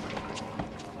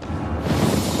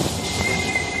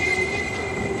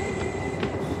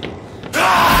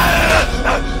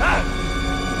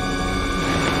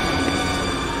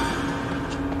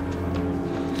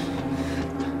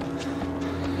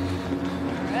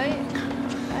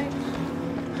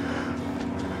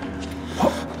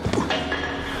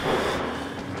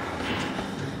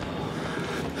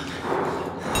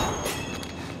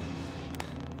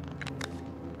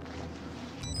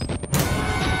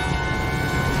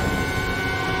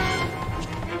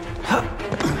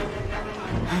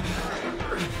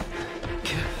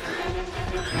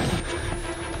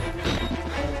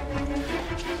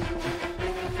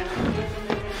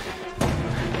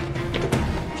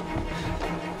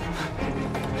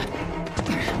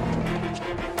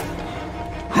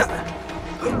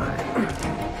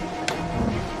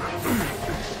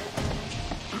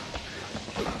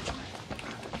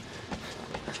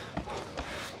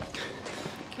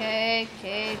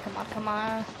 Okay, come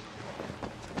on.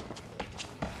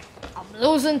 I'm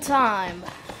losing time.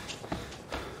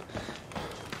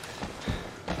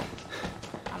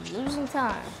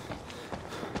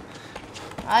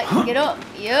 Alright, get up.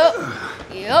 Yep.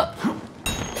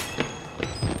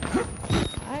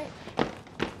 Alright.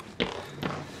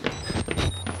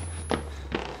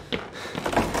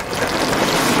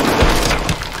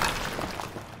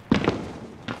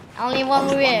 Only one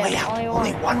way out.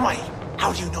 Only one way.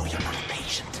 How do you know you're not a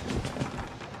patient?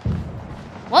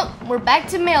 Well, we're back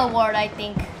to mail ward, I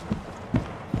think.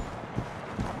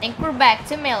 We're back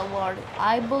to mail ward,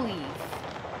 I believe.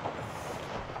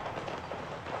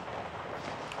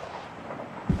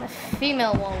 The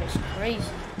female one was crazy.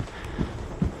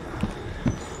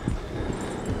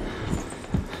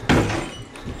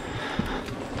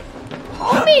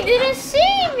 Homie didn't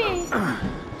see me!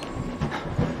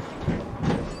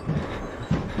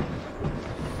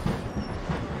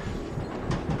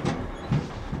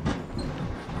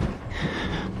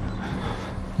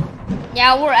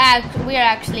 Yeah, we're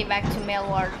actually back to mail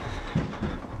ward.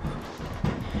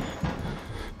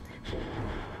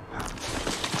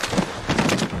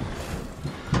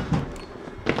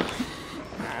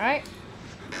 All right.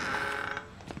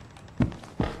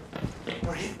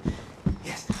 You're him?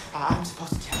 Yes, I'm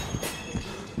supposed to tell you.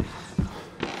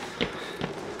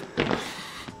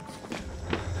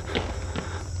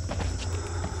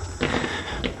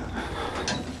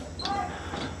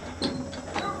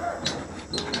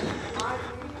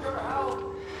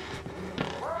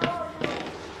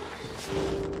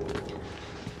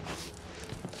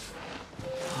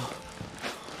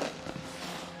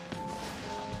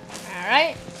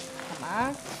 Alright, come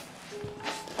on.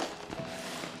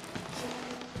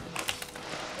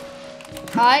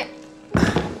 Hi.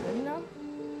 Good enough.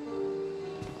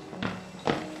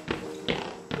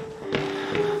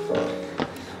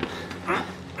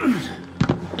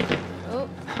 Oh.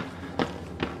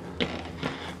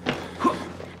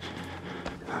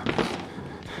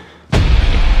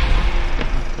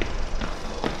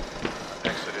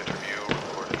 Exit interview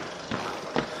recorded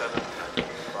 27.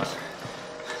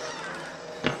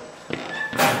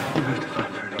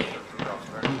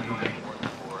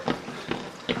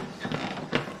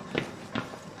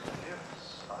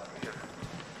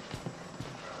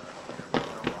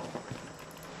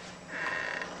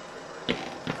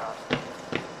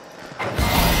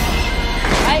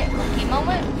 Alright, lucky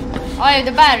moment. Oh, I have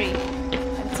the battery.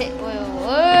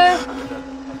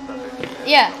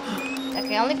 Yeah. I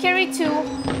can only carry 2.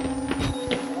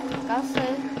 Like I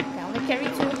said, I can only carry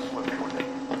 2.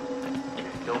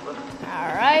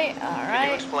 Alright. Can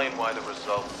you explain why the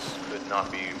results could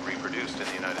not be reproduced in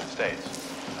the United States?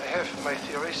 I have my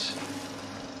theories.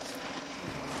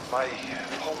 My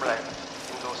homeland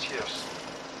in those years.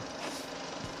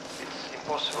 It's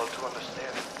impossible to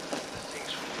understand the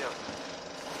things we feared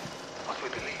what we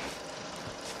believe.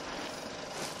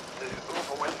 The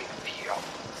overwhelming fear.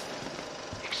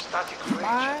 Ecstatic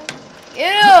rage.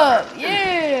 Get up!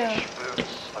 Yeah! Burns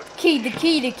like Key, the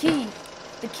key, the key.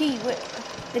 The key, what?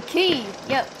 The key,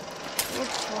 yep.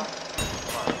 Let's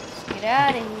get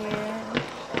out of here.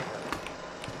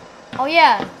 Oh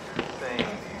yeah. pain,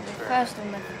 The faster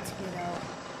method to get out.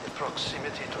 the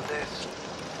proximity to death,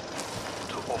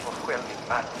 to overwhelming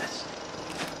madness.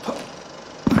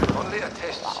 Only a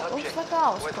test Wow, looks subject like I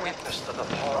was who had correct. witnessed the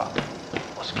horror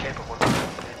was capable of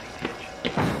manipulating the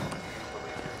engine.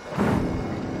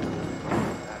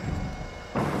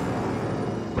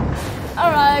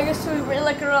 Alright, I guess we were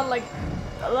like around like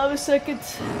 11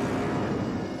 seconds.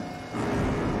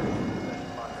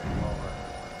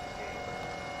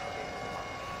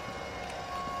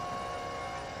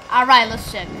 Alright,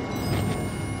 let's check.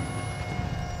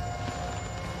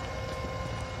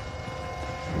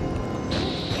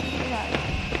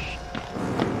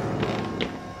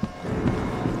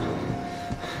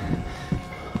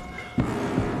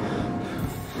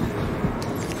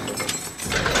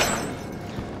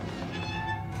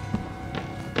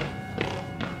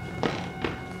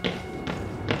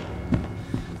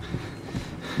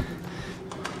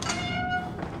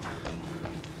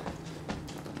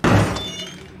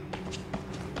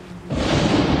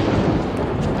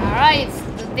 Alright,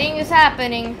 the thing is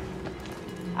happening.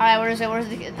 Alright, where is it? Where's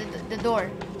the door?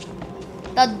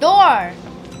 The door!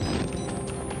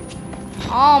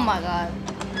 Oh my god.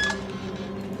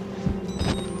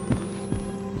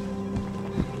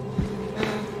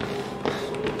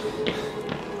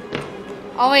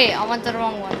 Oh wait, I went to the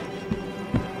wrong one.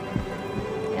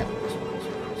 Yep.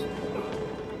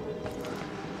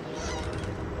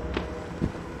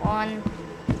 One,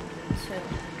 two.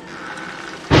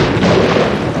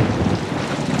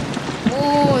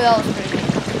 Ooh, that was pretty good.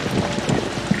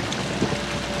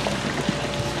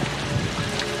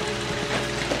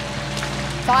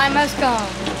 Time has come.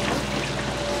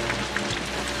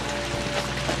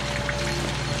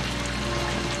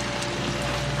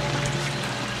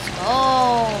 Let's go.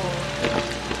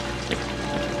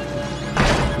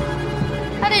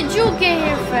 How did you get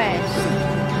here fast?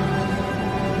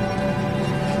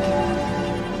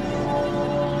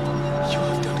 You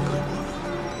have done good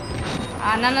work.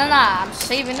 Ah, no. I'm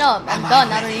saving up. I'm done.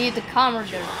 I don't need the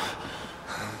Commodore.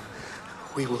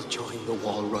 We will join the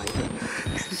wall rider.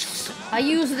 I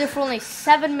used it for only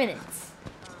 7 minutes.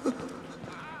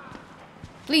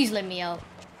 Please let me out.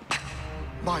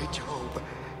 My Job,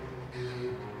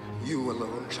 you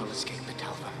alone shall escape the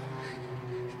Talva.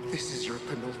 This is your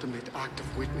penultimate act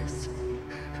of witness.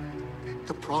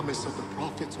 The promise of the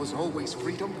prophets was always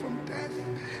freedom from death.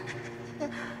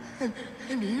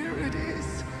 And here it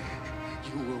is.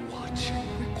 You will watch and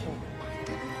recall my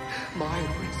death, my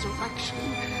resurrection.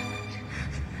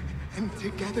 And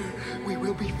together we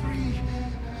will be free.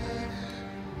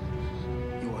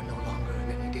 You are no longer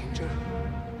in any danger.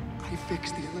 I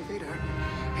fixed the elevator.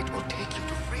 It will take you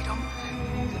to freedom.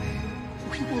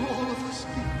 We will all of us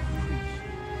be free.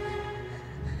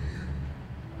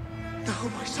 Now,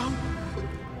 my son.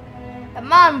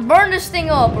 Come on, burn this thing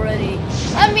up already.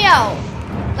 Let me out.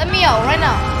 Let me out right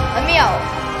now. Let me out.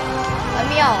 Let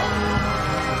me out.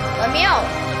 Let me out.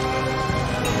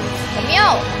 Let me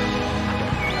out.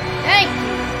 Thank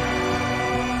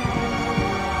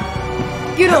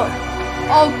you. Get up.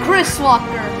 Oh, Chris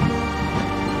Walker.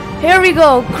 Here we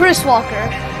go, Chris Walker.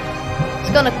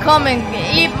 It's gonna come and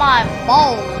eat my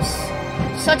balls,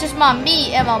 such as my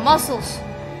meat and my muscles.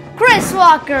 Chris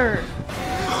Walker.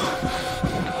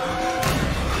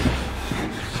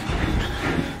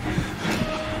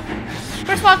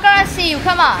 Chris Walker, I see you.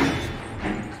 Come on.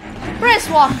 Chris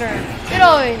Walker, get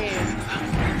over here.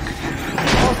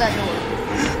 Close that door.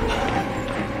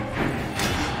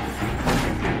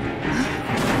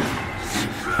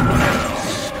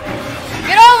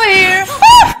 Get over here!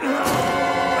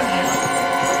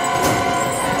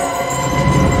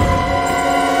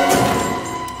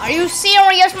 Are you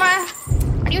serious, man?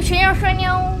 Are you serious right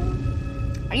now?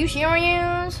 Are you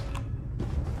serious?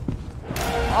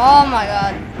 Oh my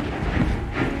god.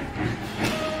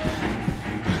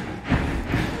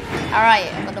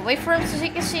 Alright, I'm gonna wait for him so he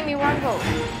can see me where I'm going.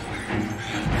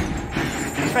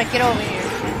 That's right, get over here,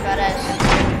 badass.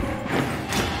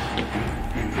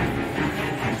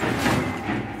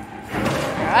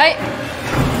 Alright.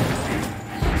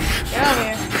 Get over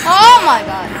here. Oh my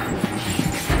god.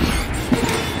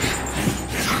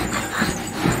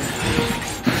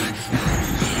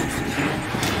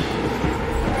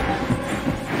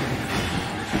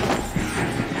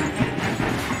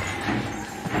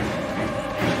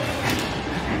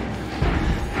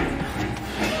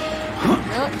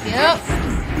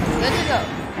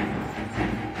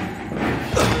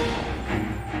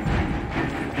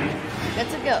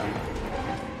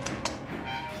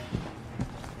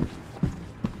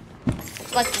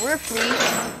 Looks like we're free.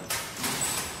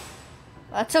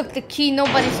 I took the key,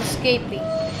 nobody's escaping.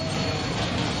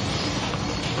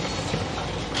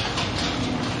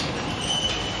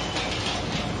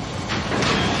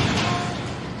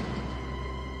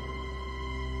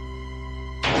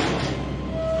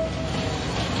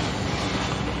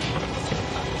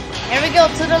 Here we go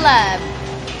to the lab.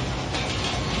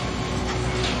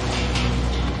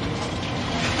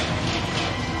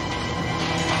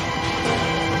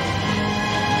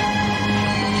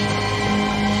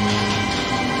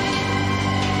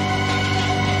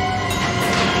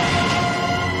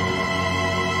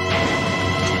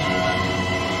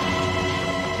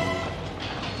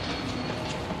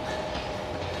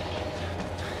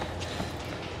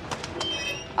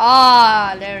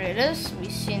 Ah, there it is.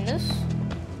 We've seen this. So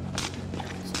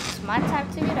it's my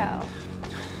time to get out.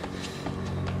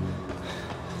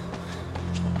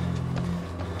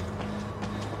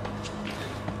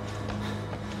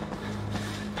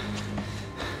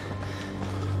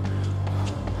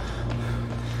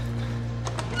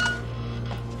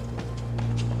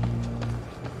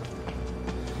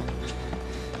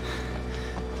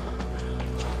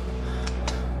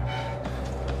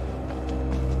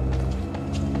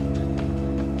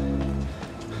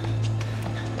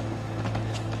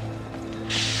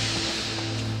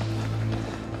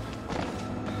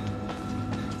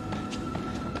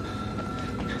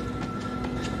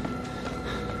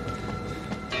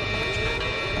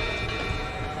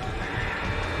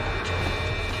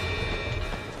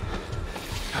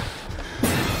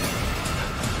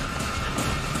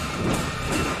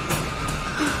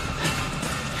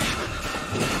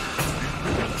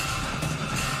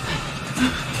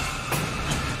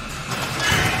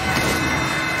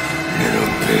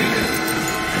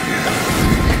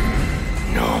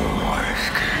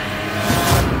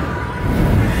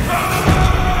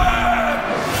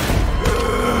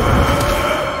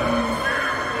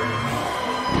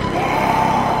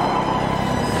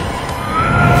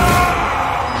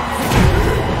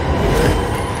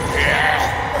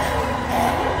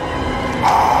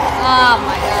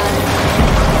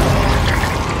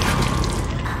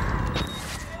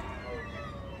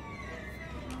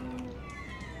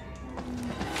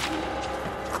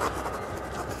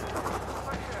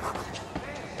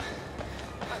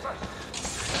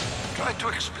 To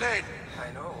explain.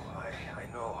 I know.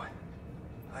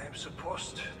 I am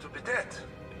supposed to be dead.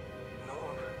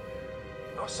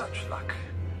 No such luck.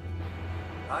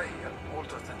 I am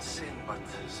older than sin, but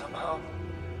somehow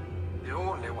the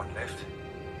only one left.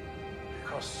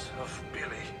 Because of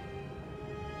Billy.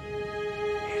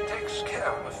 He takes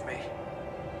care of me.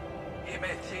 He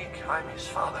may think I'm his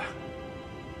father.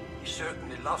 He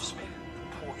certainly loves me,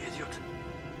 the poor idiot.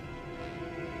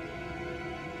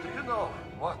 Do you know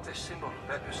what this symbol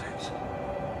represents?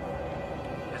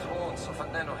 It warns of a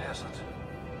nanohazard.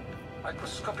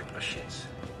 Microscopic machines.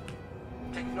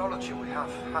 Technology we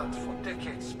have had for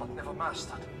decades but never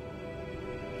mastered.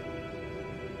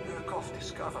 Yurkov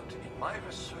discovered in my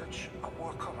research a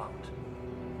workaround.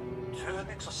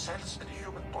 Turning the cells in the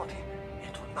human body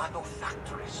into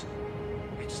nanofactories.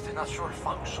 It's the natural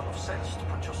function of cells to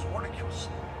produce molecules,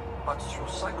 but through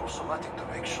psychosomatic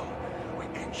direction, we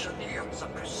engineered the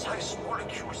precise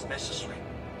molecules necessary.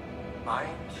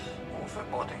 Mind over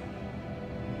body.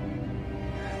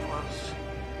 It was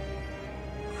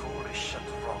foolish and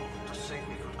wrong to think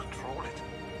we could control it.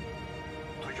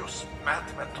 To use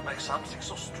madmen to make something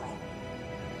so strong.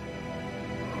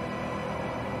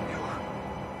 You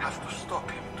have to stop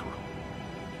him to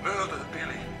murder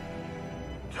Billy.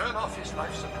 Turn off his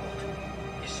life support,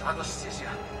 his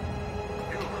anesthesia.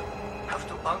 You have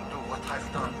to undo what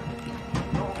I've done.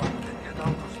 No one can get out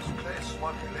of this place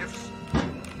while he lives.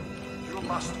 You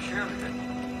must kill him.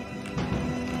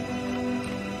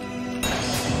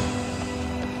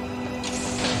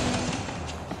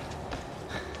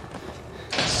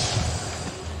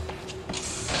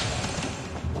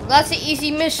 That's an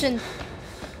easy mission.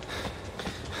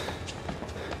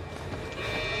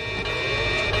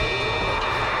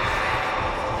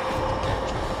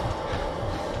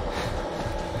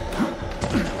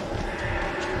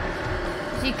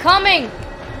 Is he coming?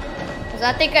 Because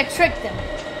I think I tricked him.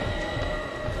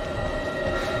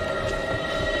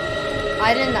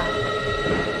 I did not.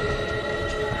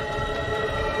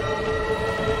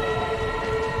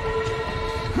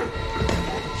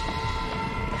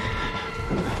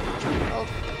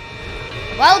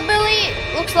 Well, Billy,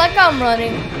 looks like I'm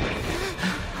running.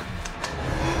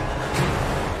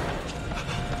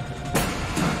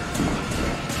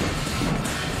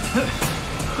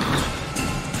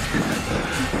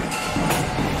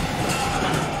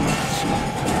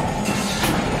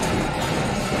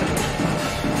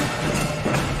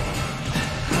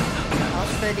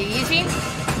 me.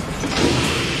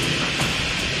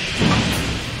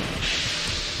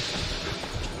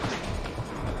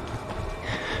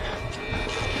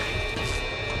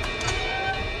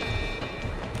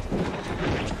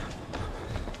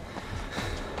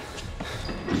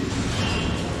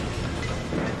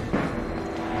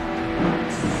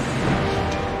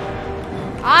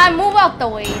 Move out the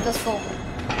way. Let's go.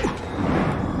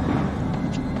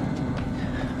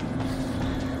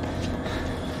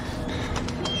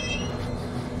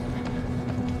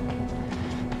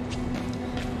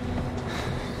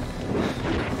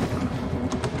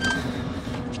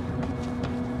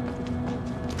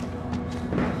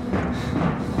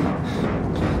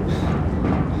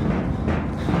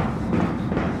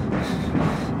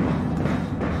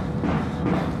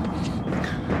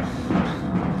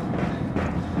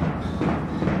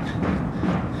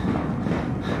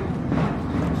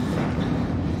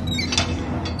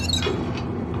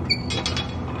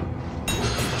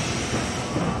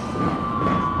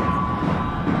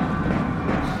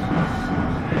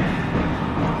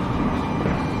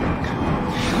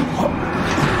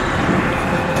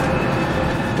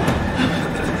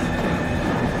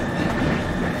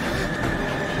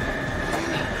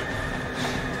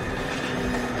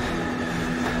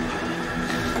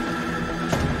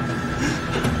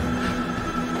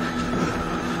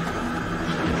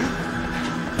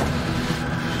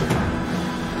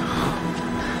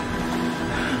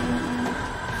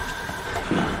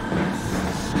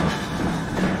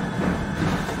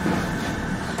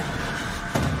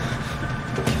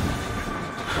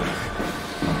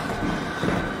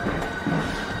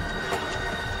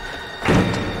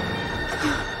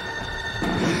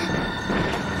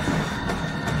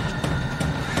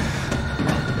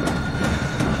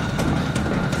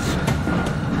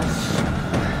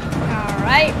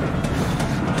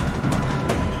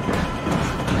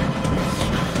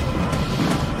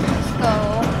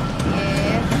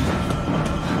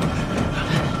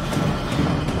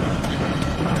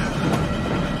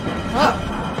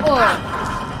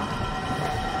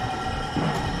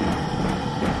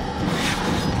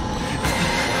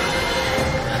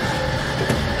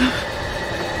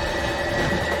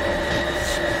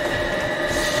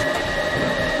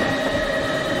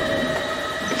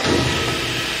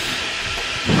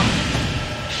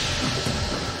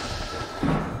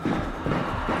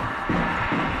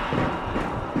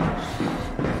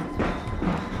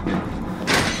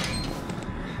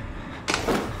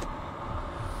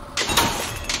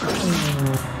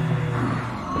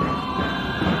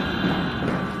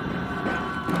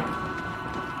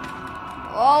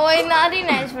 Oh, wait, naughty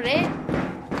nice for it.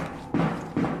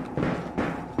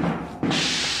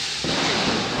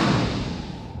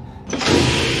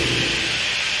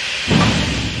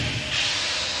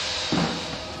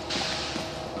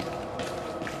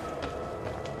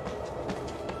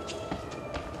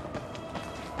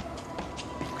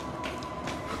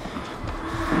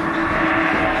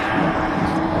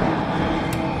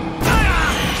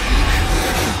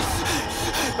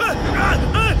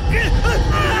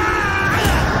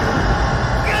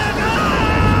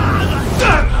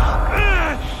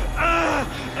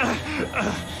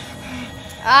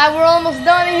 We're almost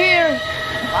done here.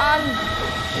 Come on.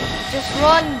 Just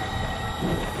run.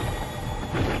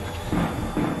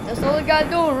 That's all we gotta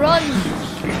do, run.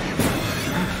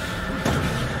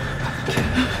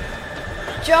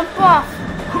 Jump off.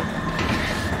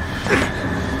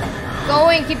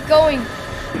 Going, keep going.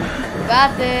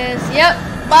 Got this. Yep,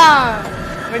 bam.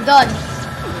 We're done.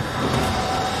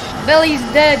 Billy's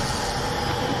dead.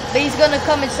 But he's gonna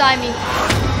come inside me.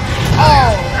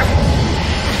 Oh.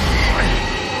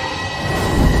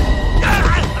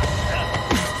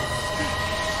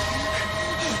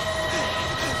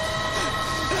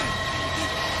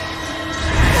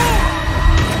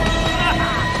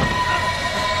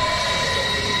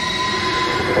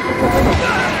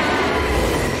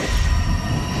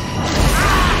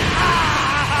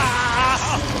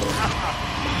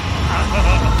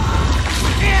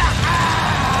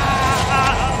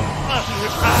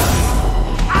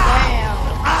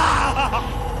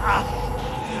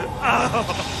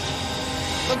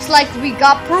 Looks like we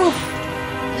got proof.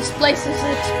 This place is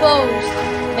exposed.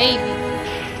 Maybe.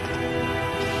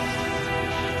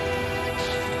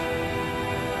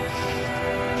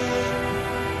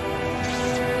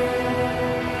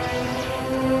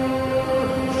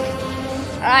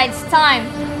 Alright, it's time.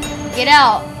 Get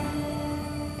out.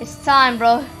 It's time,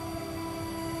 bro.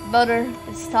 Brother,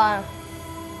 it's time.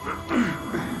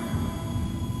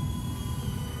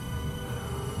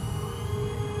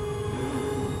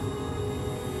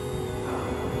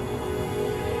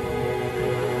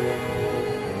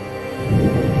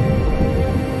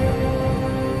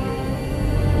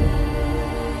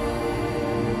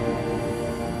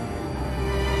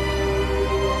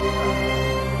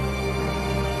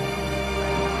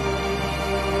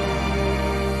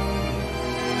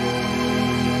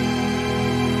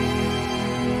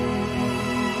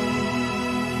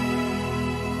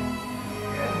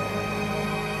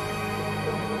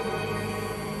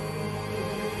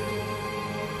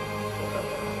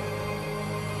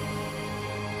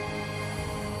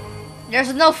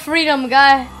 There's no freedom,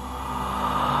 guy.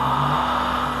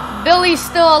 Billy's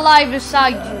still alive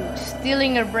inside you,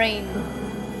 stealing your brain.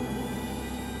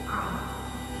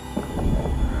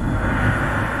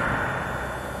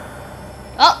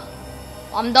 Oh,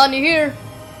 I'm done here.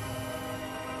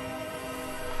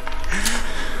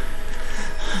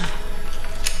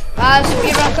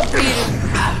 Speedrun completed.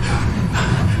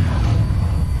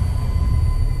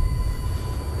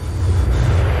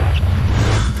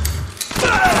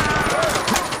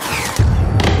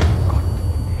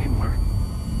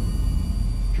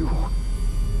 You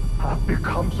have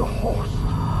become the host.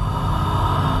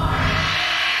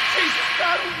 Jesus,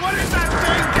 God, what is that